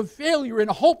feelings of failure and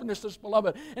hopelessness,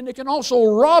 beloved. And it can also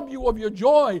rob you of your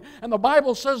joy. And the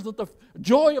Bible says that the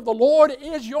joy of the Lord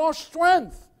is your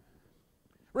strength.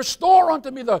 Restore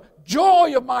unto me the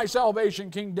joy of my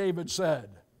salvation, King David said.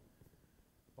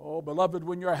 Oh, beloved,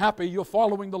 when you're happy, you're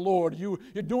following the Lord. You're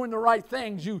doing the right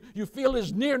things. You feel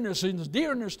His nearness and His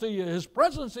dearness to you, His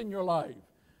presence in your life.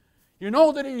 You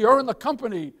know that you're in the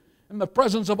company, in the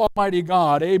presence of Almighty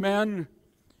God. Amen.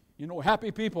 You know, happy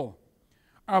people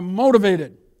are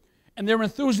motivated and they're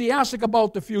enthusiastic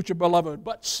about the future, beloved,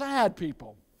 but sad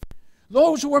people.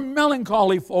 Those who are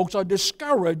melancholy folks are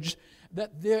discouraged,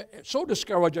 so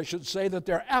discouraged, I should say, that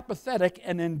they're apathetic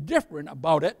and indifferent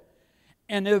about it,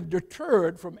 and they're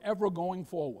deterred from ever going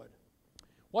forward.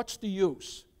 What's the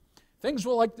use? Things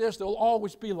were like this, they'll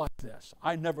always be like this.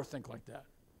 I never think like that.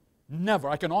 Never.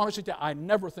 I can honestly tell you, I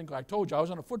never think. I told you, I was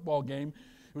in a football game.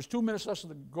 It was 2 minutes less to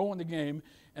go in the game,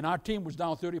 and our team was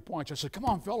down 30 points. I said, come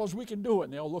on, fellas, we can do it.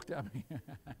 And they all looked at me.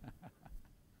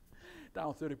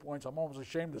 Down 30 points. I'm almost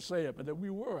ashamed to say it, but we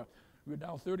were. We were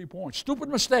down 30 points. Stupid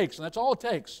mistakes, and that's all it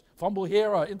takes. Fumble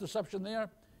here, interception there.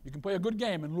 You can play a good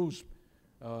game and lose.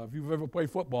 If you've ever played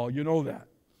football, you know that.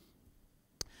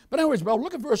 But anyways, well,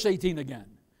 look at verse 18 again.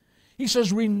 He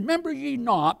says, remember ye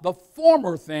not the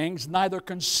former things, neither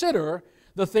consider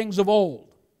the things of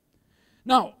old.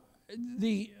 Now,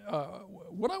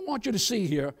 what I want you to see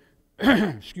here,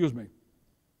 excuse me,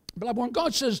 but when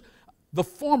God says the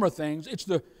former things, it's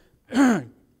the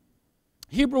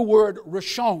Hebrew word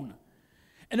rishon,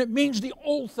 and it means the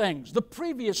old things, the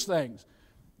previous things.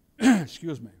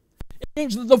 Excuse me. It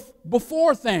means the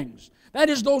before things. That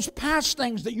is those past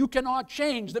things that you cannot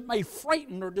change, that may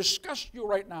frighten or disgust you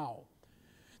right now.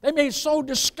 They may so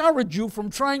discourage you from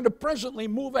trying to presently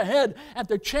move ahead and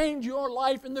to change your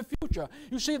life in the future.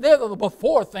 You see, they're the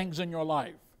before things in your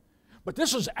life. But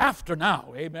this is after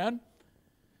now, amen?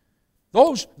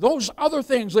 Those other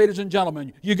things, ladies and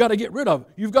gentlemen, you got to get rid of.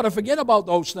 You've got to forget about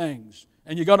those things,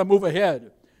 and you got to move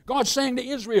ahead. God's saying to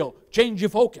Israel, change your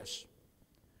focus.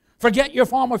 Forget your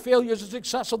former failures and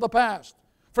success of the past.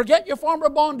 Forget your former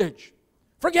bondage.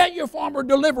 Forget your former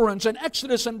deliverance and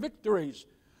exodus and victories.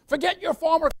 Forget your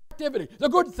former captivity, the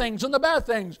good things and the bad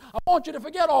things. I want you to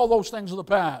forget all those things of the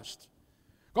past.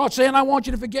 God's saying, I want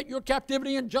you to forget your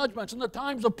captivity and judgments and the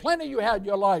times of plenty you had in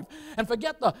your life, and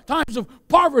forget the times of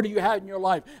poverty you had in your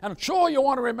life. And I'm sure you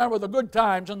want to remember the good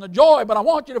times and the joy, but I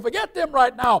want you to forget them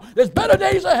right now. There's better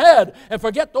days ahead, and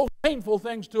forget those painful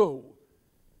things too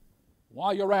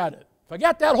while you're at it.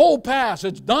 Forget that whole past.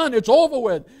 It's done. It's over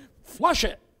with. Flush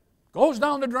it. Goes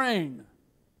down the drain.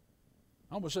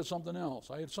 I almost said something else.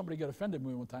 I had somebody get offended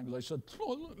with me one time because I said,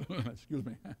 oh, excuse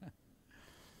me.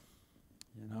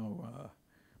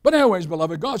 But anyways,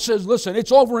 beloved, God says, listen,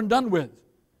 it's over and done with.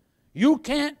 You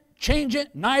can't change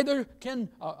it, neither can,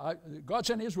 God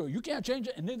said to Israel, you can't change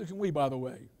it, and neither can we, by the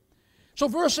way. So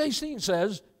verse 18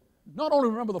 says, not only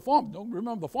don't remember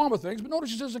the former things, but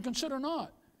notice he says, and consider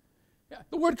not. Yeah,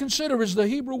 the word consider is the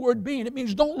Hebrew word being. It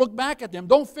means don't look back at them.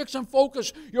 Don't fix and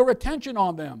focus your attention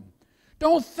on them.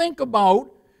 Don't think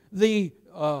about the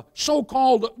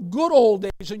so-called good old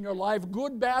days in your life,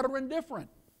 good, bad, or indifferent.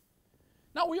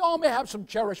 Now, we all may have some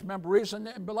cherished memories,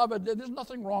 and beloved, there's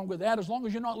nothing wrong with that as long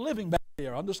as you're not living back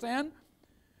there, understand?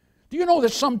 Do you know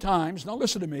that sometimes, now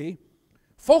listen to me,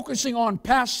 focusing on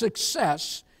past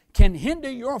success can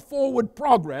hinder your forward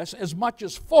progress as much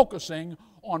as focusing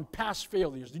on past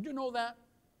failures? Did you know that?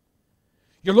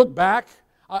 You look back,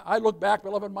 I look back,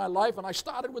 beloved, in my life, and I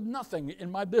started with nothing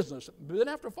in my business. But then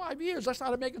after 5 years, I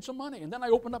started making some money, and then I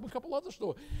opened up a couple other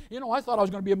stores. You know, I thought I was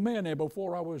going to be a millionaire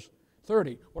before I was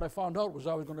 30. What I found out was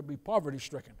I was going to be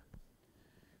poverty-stricken.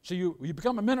 So you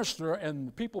become a minister,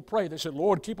 and people pray. They said,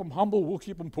 Lord, keep them humble, we'll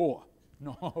keep them poor.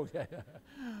 No, okay.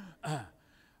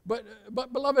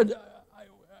 But beloved,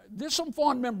 there's some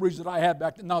fond memories that I had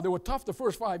back then. Now, they were tough the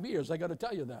first 5 years, I got to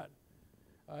tell you that.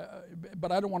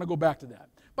 But I don't want to go back to that.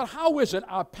 But how is it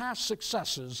our past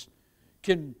successes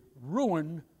can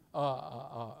ruin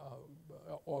or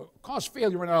cause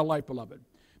failure in our life, beloved?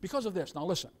 Because of this. Now,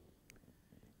 listen.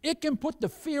 It can put the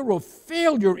fear of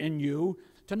failure in you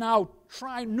to now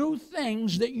try new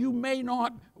things that you may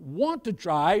not want to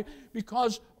try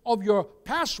because of your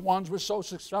past ones were so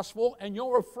successful, and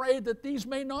you're afraid that these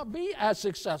may not be as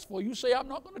successful. You say, I'm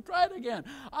not going to try it again.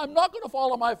 I'm not going to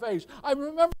fall on my face. I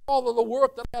remember all of the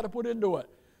work that I had to put into it.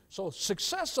 So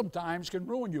success sometimes can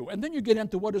ruin you. And then you get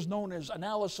into what is known as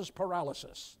analysis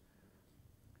paralysis.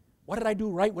 What did I do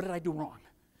right? What did I do wrong?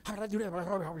 How did I do that?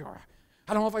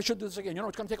 I don't know if I should do this again. You know,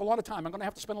 it's going to take a lot of time. I'm going to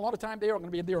have to spend a lot of time there. I'm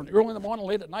going to be there early in the morning,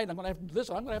 late at night. I'm going to have to do this.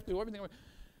 I'm going to have to do everything.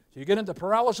 So you get into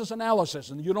paralysis analysis,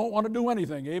 and you don't want to do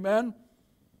anything. Amen?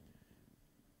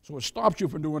 So it stops you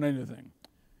from doing anything.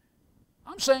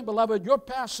 I'm saying, beloved, your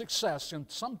past success can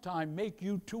sometime make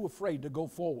you too afraid to go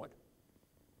forward.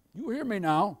 You hear me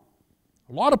now?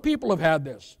 A lot of people have had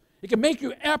this. It can make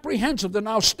you apprehensive to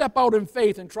now step out in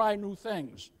faith and try new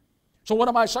things. So what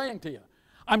am I saying to you?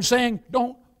 I'm saying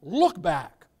don't look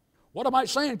back. What am I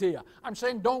saying to you? I'm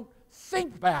saying don't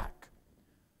think back.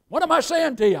 What am I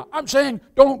saying to you? I'm saying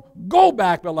don't go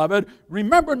back, beloved.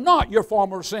 Remember not your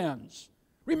former sins.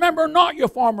 Remember not your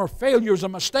former failures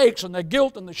and mistakes and the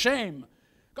guilt and the shame.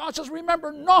 God says,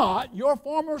 remember not your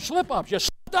former slip-ups. You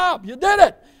slipped up. You did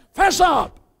it. Fess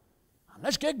up.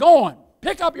 Let's get going.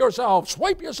 Pick up yourself.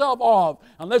 Swipe yourself off.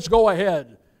 And let's go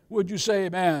ahead. Would you say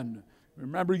amen?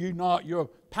 Remember you not your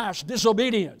past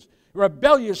disobedience. You're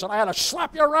rebellious, and I had to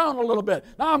slap you around a little bit.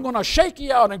 Now I'm going to shake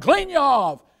you out and clean you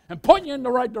off and put you in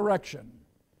the right direction.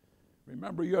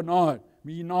 Remember your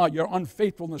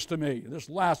unfaithfulness to me this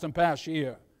last and past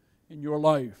year in your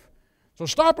life. So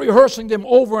stop rehearsing them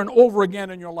over and over again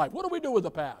in your life. What do we do with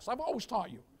the past? I've always taught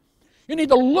you. You need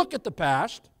to look at the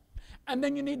past, and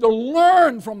then you need to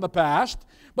learn from the past,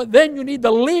 but then you need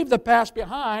to leave the past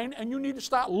behind, and you need to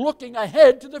start looking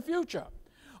ahead to the future.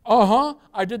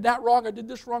 I did that wrong, I did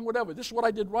this wrong, whatever. This is what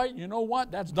I did right. You know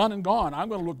what? That's done and gone. I'm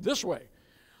going to look this way.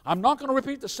 I'm not going to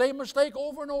repeat the same mistake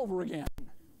over and over again.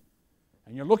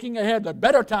 And you're looking ahead to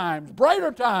better times,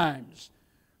 brighter times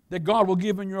that God will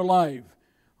give in your life.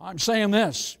 I'm saying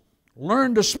this.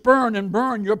 Learn to spurn and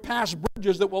burn your past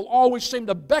bridges that will always seem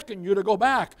to beckon you to go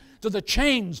back to the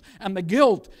chains and the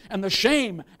guilt and the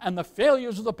shame and the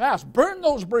failures of the past. Burn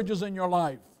those bridges in your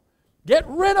life. Get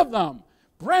rid of them.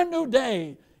 Brand new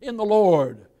day in the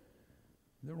Lord.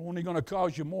 They're only going to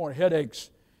cause you more headaches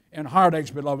and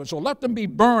heartaches, beloved. So let them be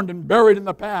burned and buried in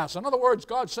the past. In other words,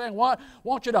 God's saying what? I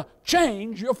want you to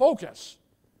change your focus.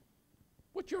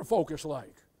 What's your focus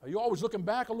like? Are you always looking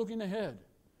back or looking ahead?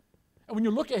 And when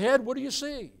you look ahead, what do you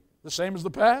see? The same as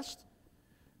the past?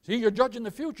 See, you're judging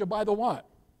the future by the what?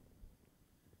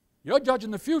 You're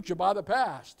judging the future by the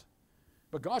past.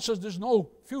 But God says there's no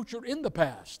future in the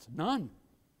past. None.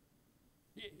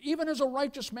 Even as a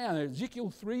righteous man, Ezekiel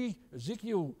 3,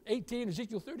 Ezekiel 18,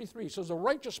 Ezekiel 33 says a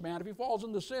righteous man, if he falls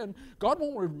into sin, God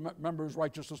won't remember his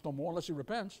righteousness no more unless he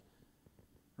repents.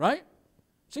 Right?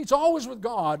 See, it's always with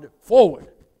God forward.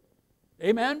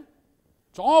 Amen?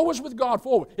 It's always with God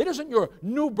forward. It isn't your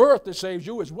new birth that saves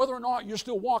you. It's whether or not you're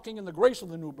still walking in the grace of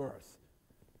the new birth.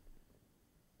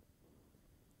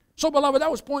 So, beloved,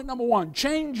 that was point number one.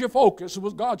 Change your focus. It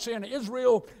was God saying to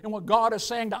Israel and what God is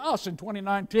saying to us in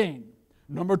 2019.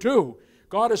 Number two,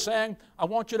 God is saying, I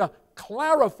want you to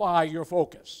clarify your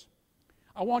focus.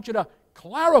 I want you to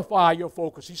clarify your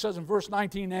focus. He says in verse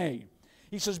 19a,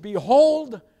 he says,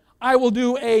 behold, I will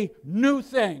do a new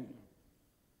thing.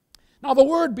 Now, the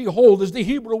word behold is the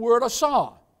Hebrew word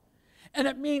asah, and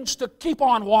it means to keep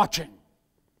on watching.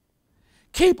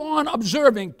 Keep on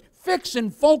observing. Fix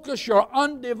and focus your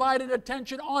undivided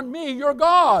attention on me, your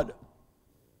God,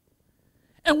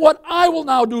 and what I will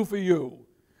now do for you.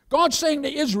 God's saying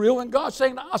to Israel and God's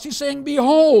saying to us, He's saying,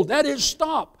 behold, that is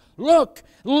stop, look,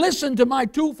 listen to my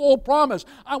twofold promise.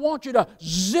 I want you to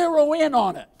zero in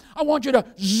on it. I want you to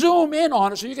zoom in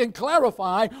on it so you can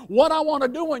clarify what I want to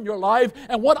do in your life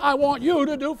and what I want you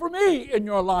to do for me in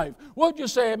your life. Would you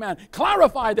say amen?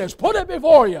 Clarify this. Put it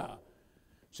before you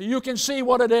so you can see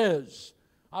what it is.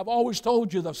 I've always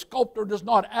told you the sculptor does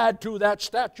not add to that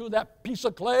statue, that piece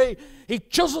of clay. He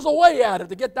chisels away at it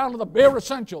to get down to the bare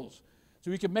essentials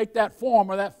so he can make that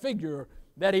form or that figure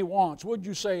that he wants. Would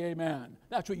you say amen?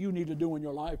 That's what you need to do in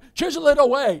your life. Chisel it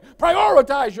away.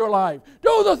 Prioritize your life.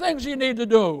 Do the things you need to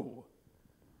do.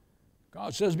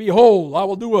 God says, behold, I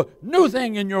will do a new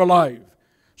thing in your life.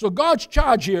 So God's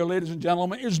charge here, ladies and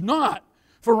gentlemen, is not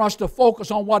for us to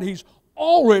focus on what He's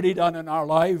already done in our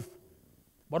life,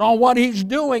 but on what He's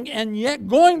doing and yet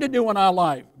going to do in our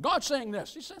life. God's saying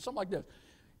this. He's saying something like this.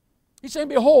 He's saying,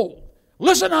 behold,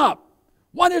 listen up.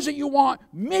 What is it you want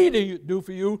me to do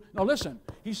for you? Now listen,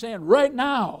 He's saying right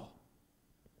now,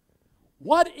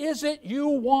 what is it you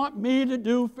want me to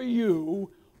do for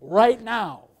you right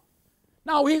now?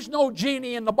 Now, He's no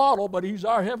genie in the bottle, but He's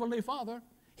our Heavenly Father.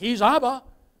 He's Abba.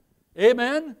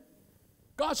 Amen.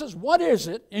 God says, what is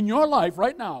it in your life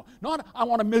right now? Not, I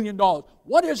want $1 million.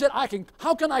 What is it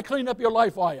how can I clean up your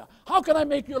life for you? How can I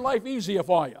make your life easier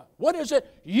for you? What is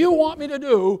it you want me to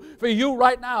do for you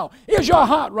right now? Is your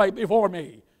heart right before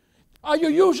me? Are you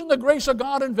using the grace of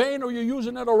God in vain, or are you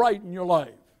using it aright in your life?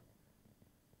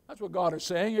 That's what God is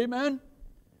saying, amen?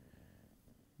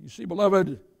 You see,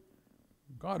 beloved,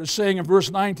 God is saying in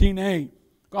verse 19a,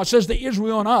 God says to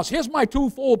Israel and us, here's my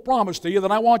twofold promise to you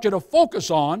that I want you to focus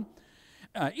on,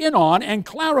 and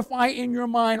clarify in your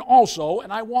mind also,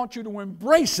 and I want you to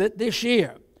embrace it this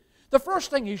year. The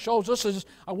first thing He shows us is,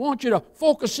 I want you to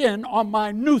focus in on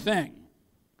my new thing.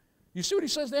 You see what He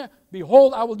says there?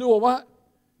 Behold, I will do a what?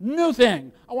 New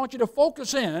thing. I want you to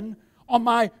focus in on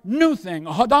my new thing,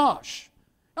 a hadash.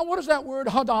 Now, what does that word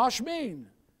hadash mean?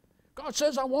 God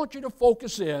says, I want you to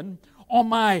focus in on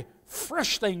my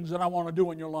fresh things that I want to do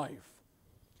in your life.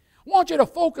 I want you to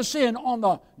focus in on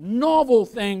the novel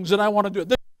things that I want to do.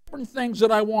 The different things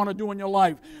that I want to do in your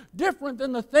life, different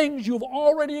than the things you've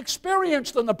already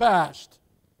experienced in the past.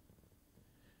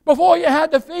 Before you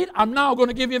had defeat, I'm now going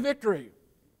to give you victory.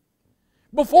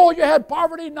 Before you had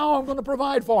poverty, now I'm going to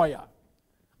provide for you.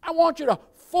 I want you to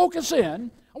focus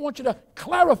in. I want you to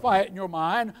clarify it in your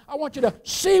mind. I want you to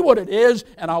see what it is,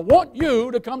 and I want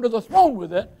you to come to the throne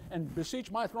with it and beseech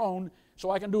my throne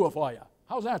so I can do it for you.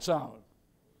 How's that sound?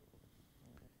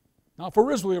 Now,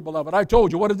 for Israel, beloved, I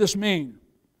told you, what did this mean?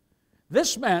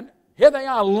 This meant, here they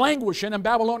are languishing in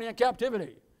Babylonian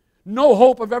captivity. No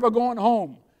hope of ever going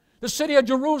home. The city of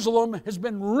Jerusalem has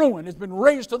been ruined. It's been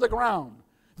razed to the ground.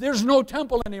 There's no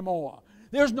temple anymore.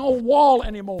 There's no wall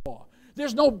anymore.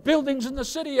 There's no buildings in the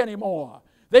city anymore.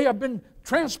 They have been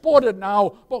transported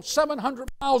now about 700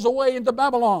 miles away into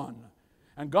Babylon.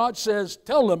 And God says,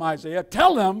 tell them, Isaiah,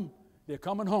 tell them they're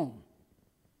coming home.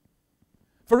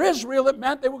 For Israel, it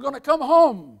meant they were going to come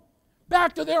home,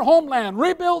 back to their homeland,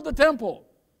 rebuild the temple,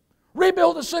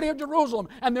 rebuild the city of Jerusalem,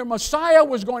 and their Messiah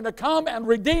was going to come and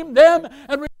redeem them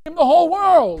and redeem the whole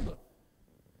world.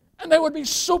 And they would be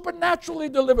supernaturally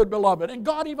delivered, beloved. And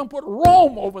God even put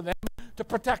Rome over them to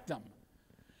protect them.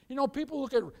 You know, people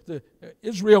look at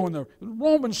Israel, and the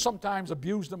Romans sometimes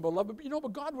abused them, beloved. But,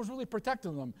 but God was really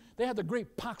protecting them. They had the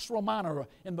great Pax Romana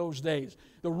in those days.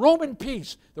 The Roman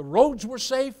peace. The roads were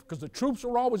safe because the troops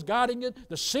were always guarding it.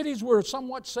 The cities were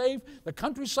somewhat safe. The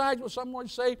countrysides were somewhat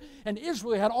safe. And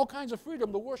Israel had all kinds of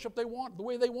freedom to worship the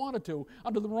way they wanted to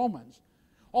under the Romans.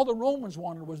 All the Romans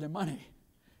wanted was their money.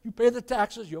 You pay the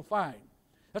taxes, you're fine.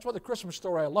 That's why the Christmas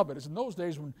story, I love it. It's in those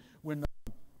days when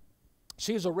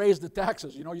Caesar raised the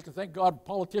taxes. You can thank God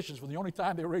politicians for the only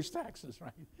time they raised taxes,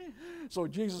 right? So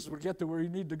Jesus would get to where he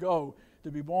needed to go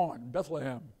to be born, in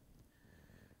Bethlehem.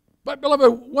 But,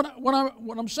 beloved,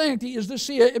 what I'm saying to you is this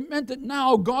here. It meant that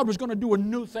now God was going to do a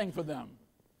new thing for them.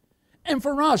 And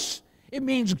for us, it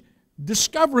means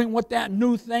discovering what that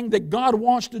new thing that God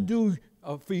wants to do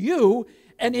for you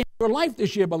and in your life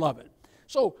this year, beloved.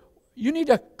 So you need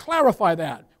to clarify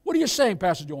that. What are you saying,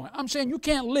 Pastor Joanne? I'm saying you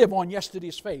can't live on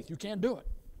yesterday's faith. You can't do it.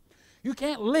 You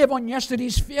can't live on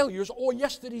yesterday's failures or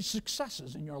yesterday's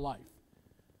successes in your life.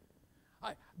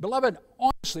 Beloved,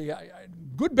 honestly,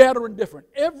 good, bad, or indifferent,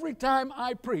 every time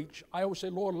I preach, I always say,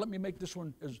 Lord, let me make this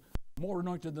one as more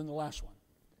anointed than the last one.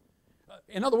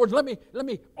 In other words, let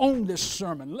me own this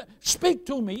sermon. Speak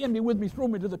to me, in me, with me, through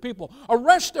me to the people.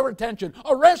 Arrest their attention.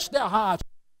 Arrest their hearts.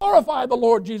 Glorify the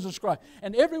Lord Jesus Christ.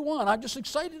 And everyone, I'm just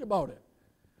excited about it.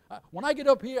 When I get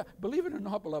up here, believe it or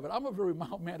not, beloved, I'm a very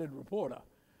mild-mannered reporter.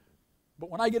 But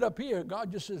when I get up here,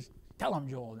 God just says, tell them,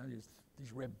 Joel,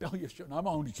 these rebellious children. I'm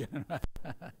only kidding.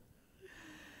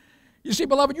 You see,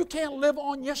 beloved, you can't live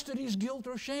on yesterday's guilt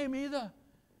or shame either.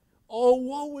 Oh,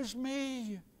 woe is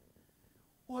me.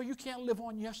 Well, you can't live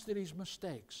on yesterday's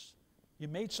mistakes. You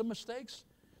made some mistakes.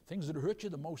 Things that hurt you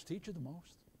the most, teach you the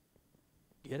most.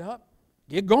 Get up.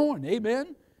 Get going.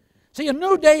 Amen. See, a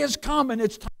new day is coming.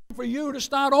 It's time for you to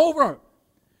start over.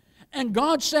 And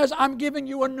God says, I'm giving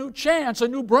you a new chance, a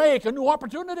new break, a new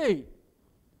opportunity,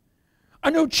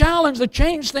 a new challenge to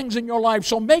change things in your life.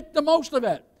 So make the most of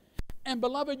it. And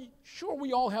beloved, sure,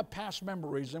 we all have past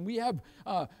memories and we have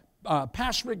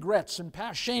past regrets and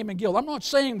past shame and guilt. I'm not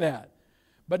saying that.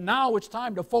 But now it's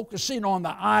time to focus in on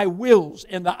the I wills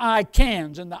and the I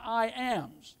cans and the I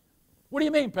ams. What do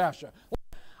you mean, Pastor?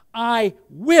 I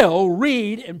will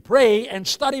read and pray and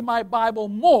study my Bible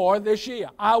more this year.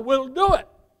 I will do it.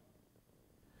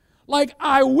 Like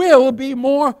I will be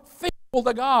more faithful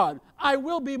to God. I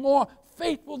will be more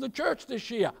faithful to church this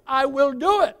year. I will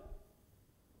do it.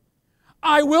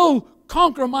 I will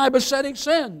conquer my besetting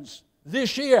sins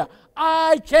this year.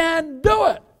 I can do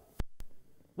it.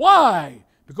 Why?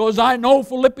 Because I know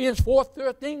Philippians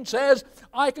 4:13 says,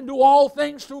 I can do all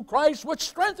things through Christ which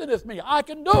strengtheneth me. I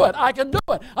can do it. I can do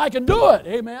it. I can do it.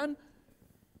 Amen.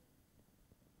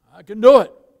 I can do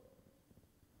it.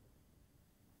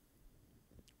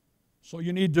 So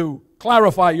you need to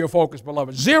clarify your focus,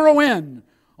 beloved. Zero in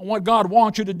on what God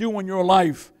wants you to do in your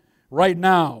life right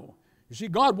now. You see,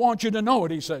 God wants you to know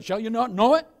it, he says. Shall you not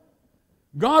know it?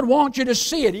 God wants you to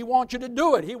see it. He wants you to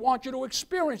do it. He wants you to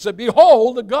experience it.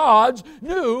 Behold, the God's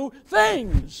new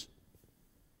things.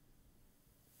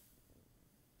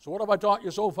 So what have I taught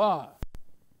you so far?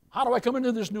 How do I come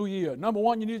into this new year? Number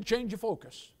one, you need to change your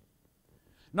focus.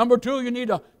 Number two, you need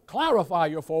to clarify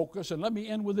your focus. And let me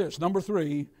end with this. Number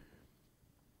three,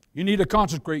 you need to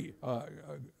concentrate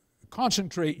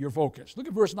your focus. Look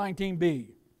at verse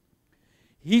 19b.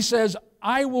 He says,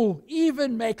 I will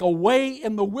even make a way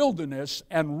in the wilderness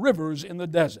and rivers in the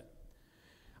desert.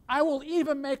 I will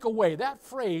even make a way. That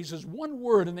phrase is one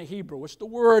word in the Hebrew. It's the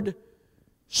word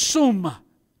sum.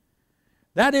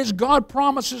 That is, God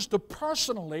promises to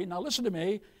personally, now listen to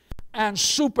me, and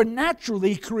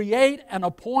supernaturally create and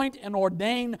appoint and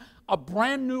ordain a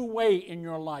brand new way in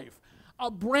your life,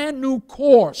 a brand new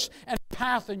course and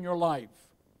path in your life,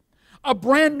 a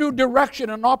brand new direction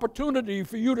and opportunity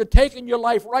for you to take in your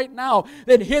life right now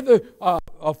that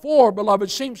hitherto,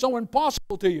 beloved, seems so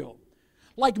impossible to you.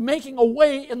 Like making a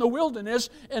way in the wilderness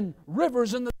and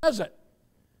rivers in the desert.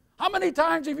 How many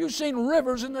times have you seen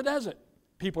rivers in the desert?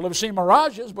 People have seen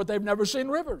mirages, but they've never seen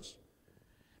rivers.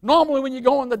 Normally when you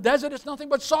go in the desert, it's nothing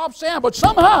but soft sand. But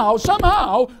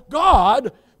somehow,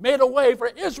 God made a way for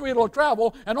Israel to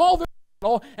travel and all the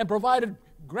people and provided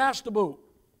grass to boot.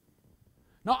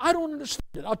 Now, I don't understand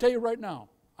it. I'll tell you right now.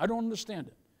 I don't understand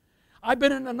it. I've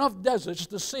been in enough deserts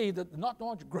to see that not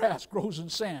much grass grows in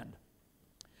sand.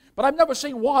 But I've never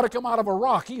seen water come out of a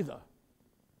rock either.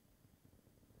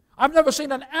 I've never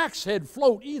seen an axe head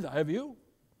float either, have you?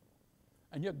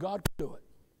 And yet God can do it.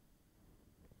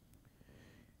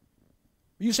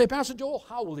 You say, Pastor Joel,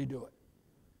 how will he do it?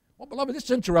 Well, beloved, it's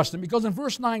interesting because in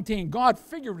verse 19, God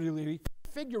figuratively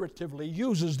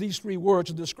uses these three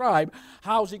words to describe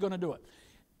how is he going to do it.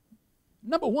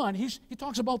 Number one, he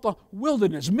talks about the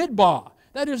wilderness, midbar.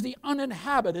 That is the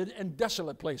uninhabited and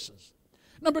desolate places.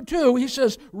 Number two, he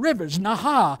says rivers,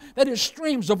 naha. That is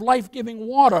streams of life-giving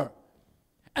water.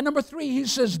 And number three, he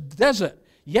says desert,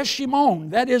 yeshimon.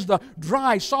 That is the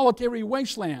dry, solitary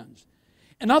wastelands.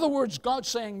 In other words, God's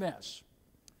saying this.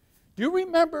 Do you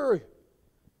remember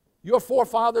your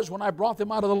forefathers when I brought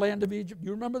them out of the land of Egypt?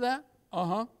 You remember that?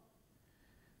 Uh-huh.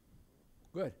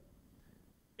 Good.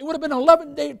 It would have been an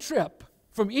 11-day trip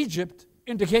from Egypt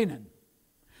into Canaan.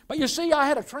 But you see, I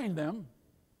had to train them.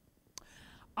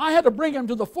 I had to bring them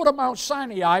to the foot of Mount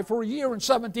Sinai for a year and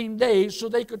 17 days so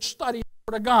they could study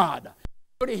the Word of God,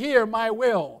 could hear my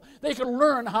will. They could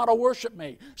learn how to worship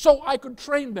me so I could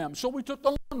train them. So we took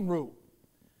the long route.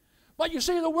 But you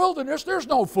see, the wilderness, there's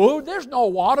no food, there's no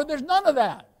water, there's none of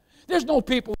that. There's no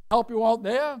people to help you out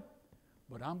there.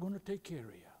 But I'm going to take care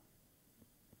of you.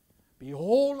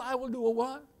 Behold, I will do a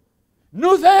what?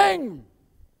 New thing.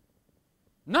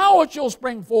 Now it shall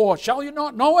spring forth. Shall you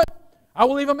not know it? I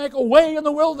will even make a way in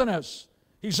the wilderness,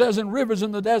 he says, in rivers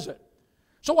in the desert.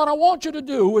 So what I want you to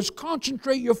do is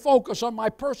concentrate your focus on my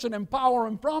person and power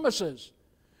and promises.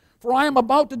 For I am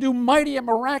about to do mighty and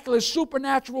miraculous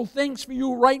supernatural things for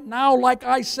you right now, like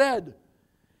I said.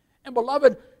 And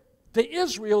beloved, to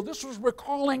Israel, this was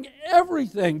recalling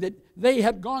everything that they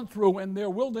had gone through in their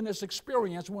wilderness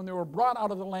experience when they were brought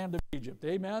out of the land of Egypt.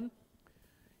 Amen?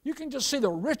 You can just see the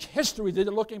rich history that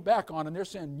they're looking back on, and they're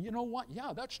saying, you know what?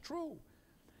 Yeah, that's true.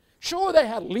 Sure, they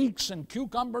had leeks and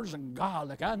cucumbers and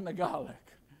garlic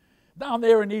down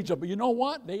there in Egypt. But you know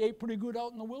what? They ate pretty good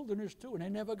out in the wilderness too, and they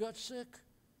never got sick.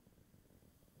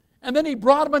 And then he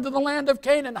brought them into the land of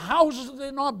Canaan, houses they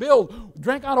did not build,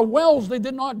 drank out of wells they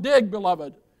did not dig,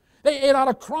 beloved. They ate out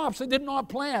of crops they did not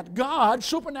plant. God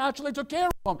supernaturally took care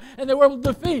of them, and they were able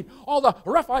to defeat all the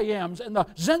Rephaims and the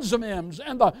Zenzimims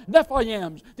and the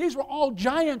Nephaims. These were all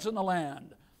giants in the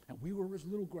land, and we were as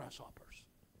little grasshoppers.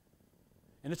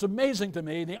 And it's amazing to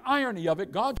me, the irony of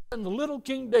it, God sent the little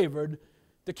King David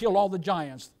to kill all the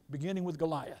giants, beginning with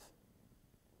Goliath.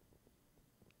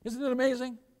 Isn't it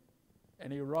amazing?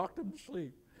 And he rocked him to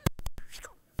sleep.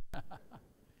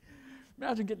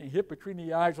 Imagine getting hit between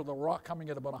the eyes with a rock coming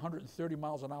at about 130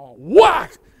 miles an hour.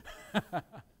 Whack!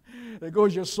 There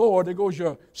goes your sword. There goes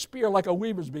your spear like a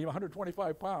weaver's beam,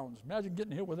 125 pounds. Imagine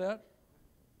getting hit with that.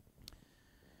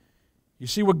 You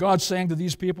see what God's saying to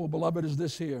these people, beloved, is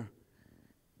this here.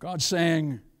 God's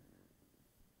saying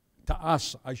to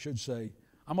us, I should say,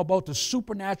 I'm about to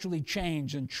supernaturally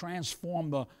change and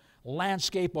transform the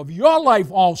landscape of your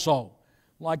life also,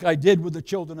 like I did with the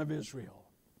children of Israel.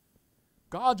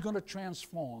 God's going to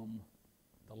transform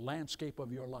the landscape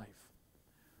of your life.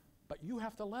 But you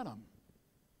have to let Him.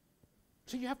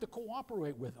 See, you have to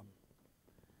cooperate with Him.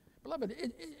 Beloved,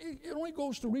 it only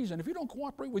goes to reason. If you don't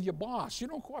cooperate with your boss, you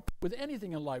don't cooperate with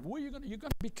anything in life, where you're going to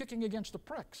be kicking against the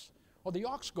pricks or the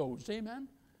ox goads. Amen?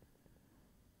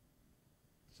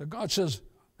 So God says,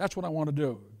 that's what I want to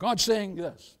do. God's saying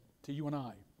this to you and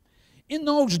I. In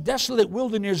those desolate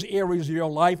wilderness areas of your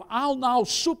life, I'll now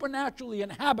supernaturally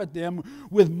inhabit them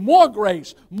with more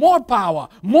grace, more power,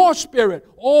 more spirit.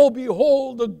 Oh,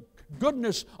 behold the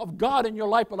goodness of God in your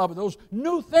life, beloved. Those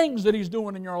new things that He's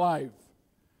doing in your life.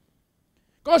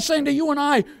 God's saying to you and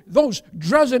I, those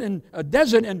desert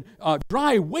and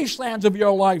dry wastelands of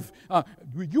your life,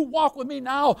 you walk with me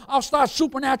now, I'll start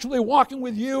supernaturally walking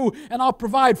with you, and I'll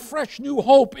provide fresh new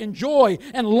hope and joy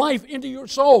and life into your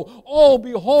soul. Oh,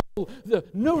 behold the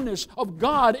newness of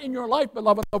God in your life,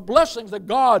 beloved, the blessings that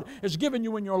God has given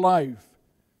you in your life.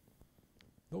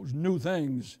 Those new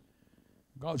things,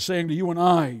 God's saying to you and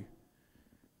I,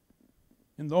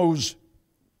 in those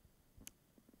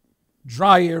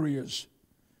dry areas.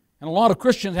 And a lot of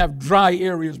Christians have dry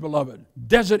areas, beloved,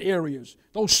 desert areas,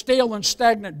 those stale and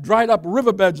stagnant, dried up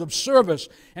riverbeds of service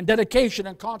and dedication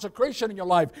and consecration in your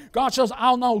life. God says,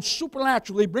 I'll now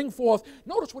supernaturally bring forth.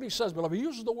 Notice what he says, beloved. He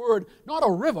uses the word, not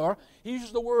a river, he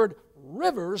uses the word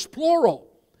rivers, plural.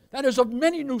 That is, of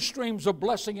many new streams of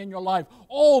blessing in your life.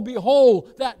 Oh,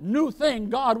 behold, that new thing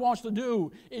God wants to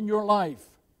do in your life.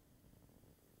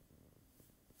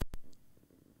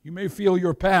 You may feel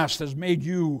your past has made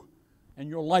you and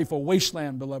your life a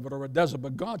wasteland, beloved, or a desert,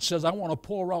 but God says, I want to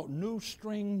pour out new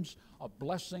streams of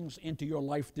blessings into your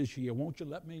life this year. Won't you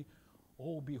let me?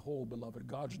 Oh, behold, beloved,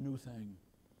 God's new thing.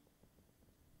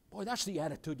 Boy, that's the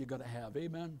attitude you got to have,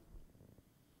 amen?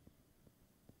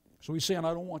 So he's saying,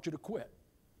 I don't want you to quit.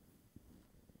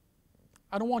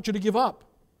 I don't want you to give up.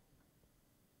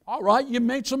 All right, you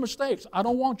made some mistakes. I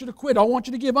don't want you to quit. I want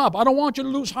you to give up. I don't want you to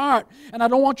lose heart, and I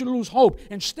don't want you to lose hope.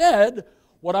 Instead,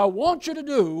 what I want you to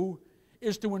do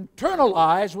is to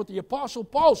internalize what the Apostle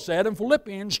Paul said in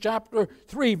Philippians chapter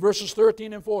 3, verses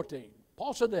 13 and 14.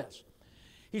 Paul said this.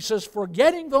 He says,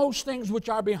 forgetting those things which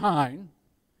are behind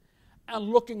and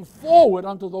looking forward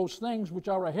unto those things which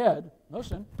are ahead,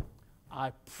 listen,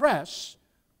 I press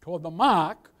toward the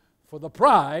mark for the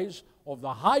prize of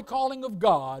the high calling of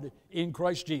God in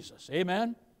Christ Jesus.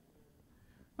 Amen?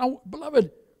 Now, beloved,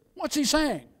 what's he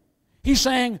saying? He's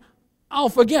saying, I'll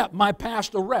forget my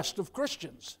past arrest of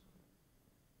Christians.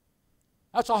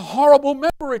 That's a horrible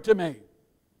memory to me.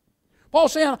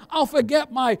 Paul's saying, I'll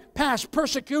forget my past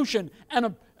persecution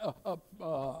and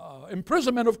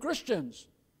imprisonment of Christians.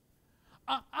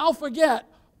 I'll forget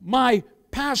my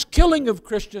past killing of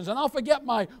Christians, and I'll forget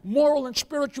my moral and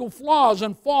spiritual flaws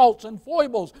and faults and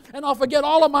foibles, and I'll forget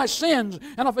all of my sins,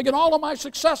 and I'll forget all of my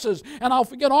successes, and I'll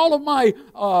forget all of my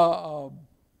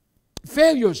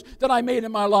failures that I made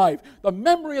in my life. The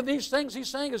memory of these things, he's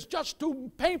saying, is just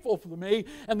too painful for me,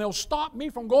 and they'll stop me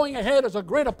from going ahead as a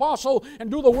great apostle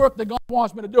and do the work that God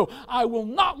wants me to do. I will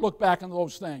not look back on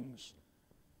those things,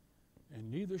 and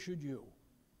neither should you.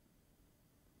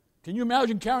 Can you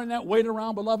imagine carrying that weight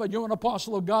around, beloved? You're an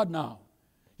apostle of God now.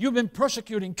 You've been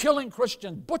persecuting, killing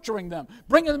Christians, butchering them,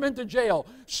 bringing them into jail.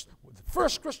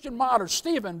 First Christian martyr,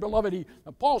 Stephen, beloved,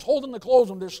 Paul's holding the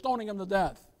clothes and they're stoning him to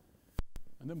death.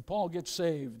 And then Paul gets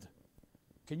saved.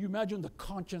 Can you imagine the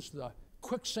conscience, the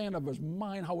quicksand of his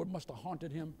mind, how it must have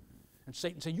haunted him? And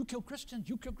Satan saying, you kill Christians,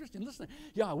 you kill Christians. Listen,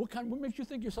 yeah, what makes you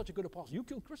think you're such a good apostle? You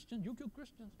kill Christians, you kill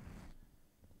Christians.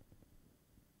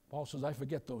 Paul says, I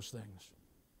forget those things.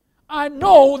 I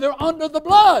know they're under the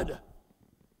blood.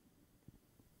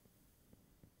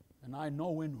 And I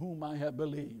know in whom I have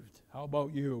believed. How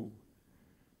about you?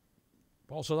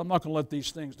 Paul says, I'm not going to let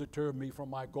these things deter me from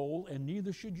my goal, and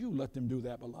neither should you let them do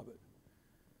that, beloved.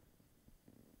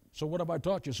 So what have I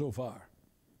taught you so far?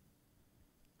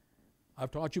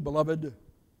 I've taught you, beloved,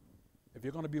 if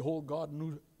you're going to behold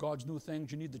God's new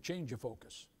things, you need to change your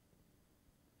focus.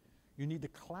 You need to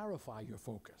clarify your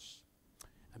focus.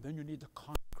 And then you need to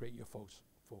consecrate your focus.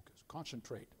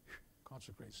 Concentrate.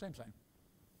 Consecrate. Same thing.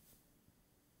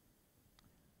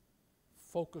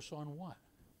 Focus on what?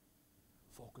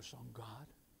 Focus on God.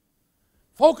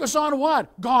 Focus on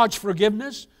what? God's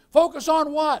forgiveness. Focus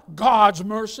on what? God's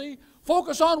mercy.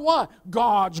 Focus on what?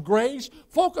 God's grace.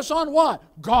 Focus on what?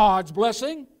 God's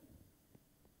blessing.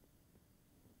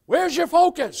 Where's your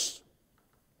focus?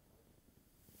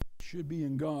 It should be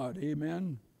in God.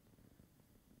 Amen.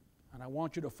 And I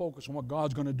want you to focus on what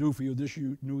God's going to do for you this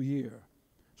new year.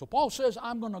 So Paul says,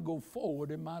 I'm going to go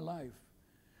forward in my life.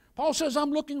 Paul says,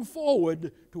 I'm looking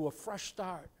forward to a fresh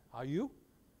start. Are you?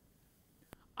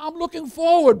 I'm looking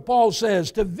forward, Paul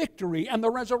says, to victory and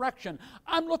the resurrection.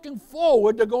 I'm looking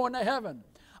forward to going to heaven.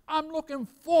 I'm looking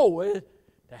forward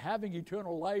to having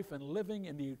eternal life and living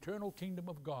in the eternal kingdom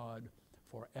of God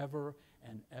forever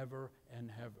and ever and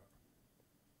ever.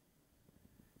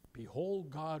 Behold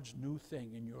God's new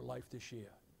thing in your life this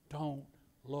year. Don't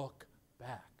look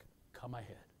back. Come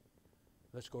ahead.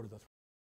 Let's go to the throne.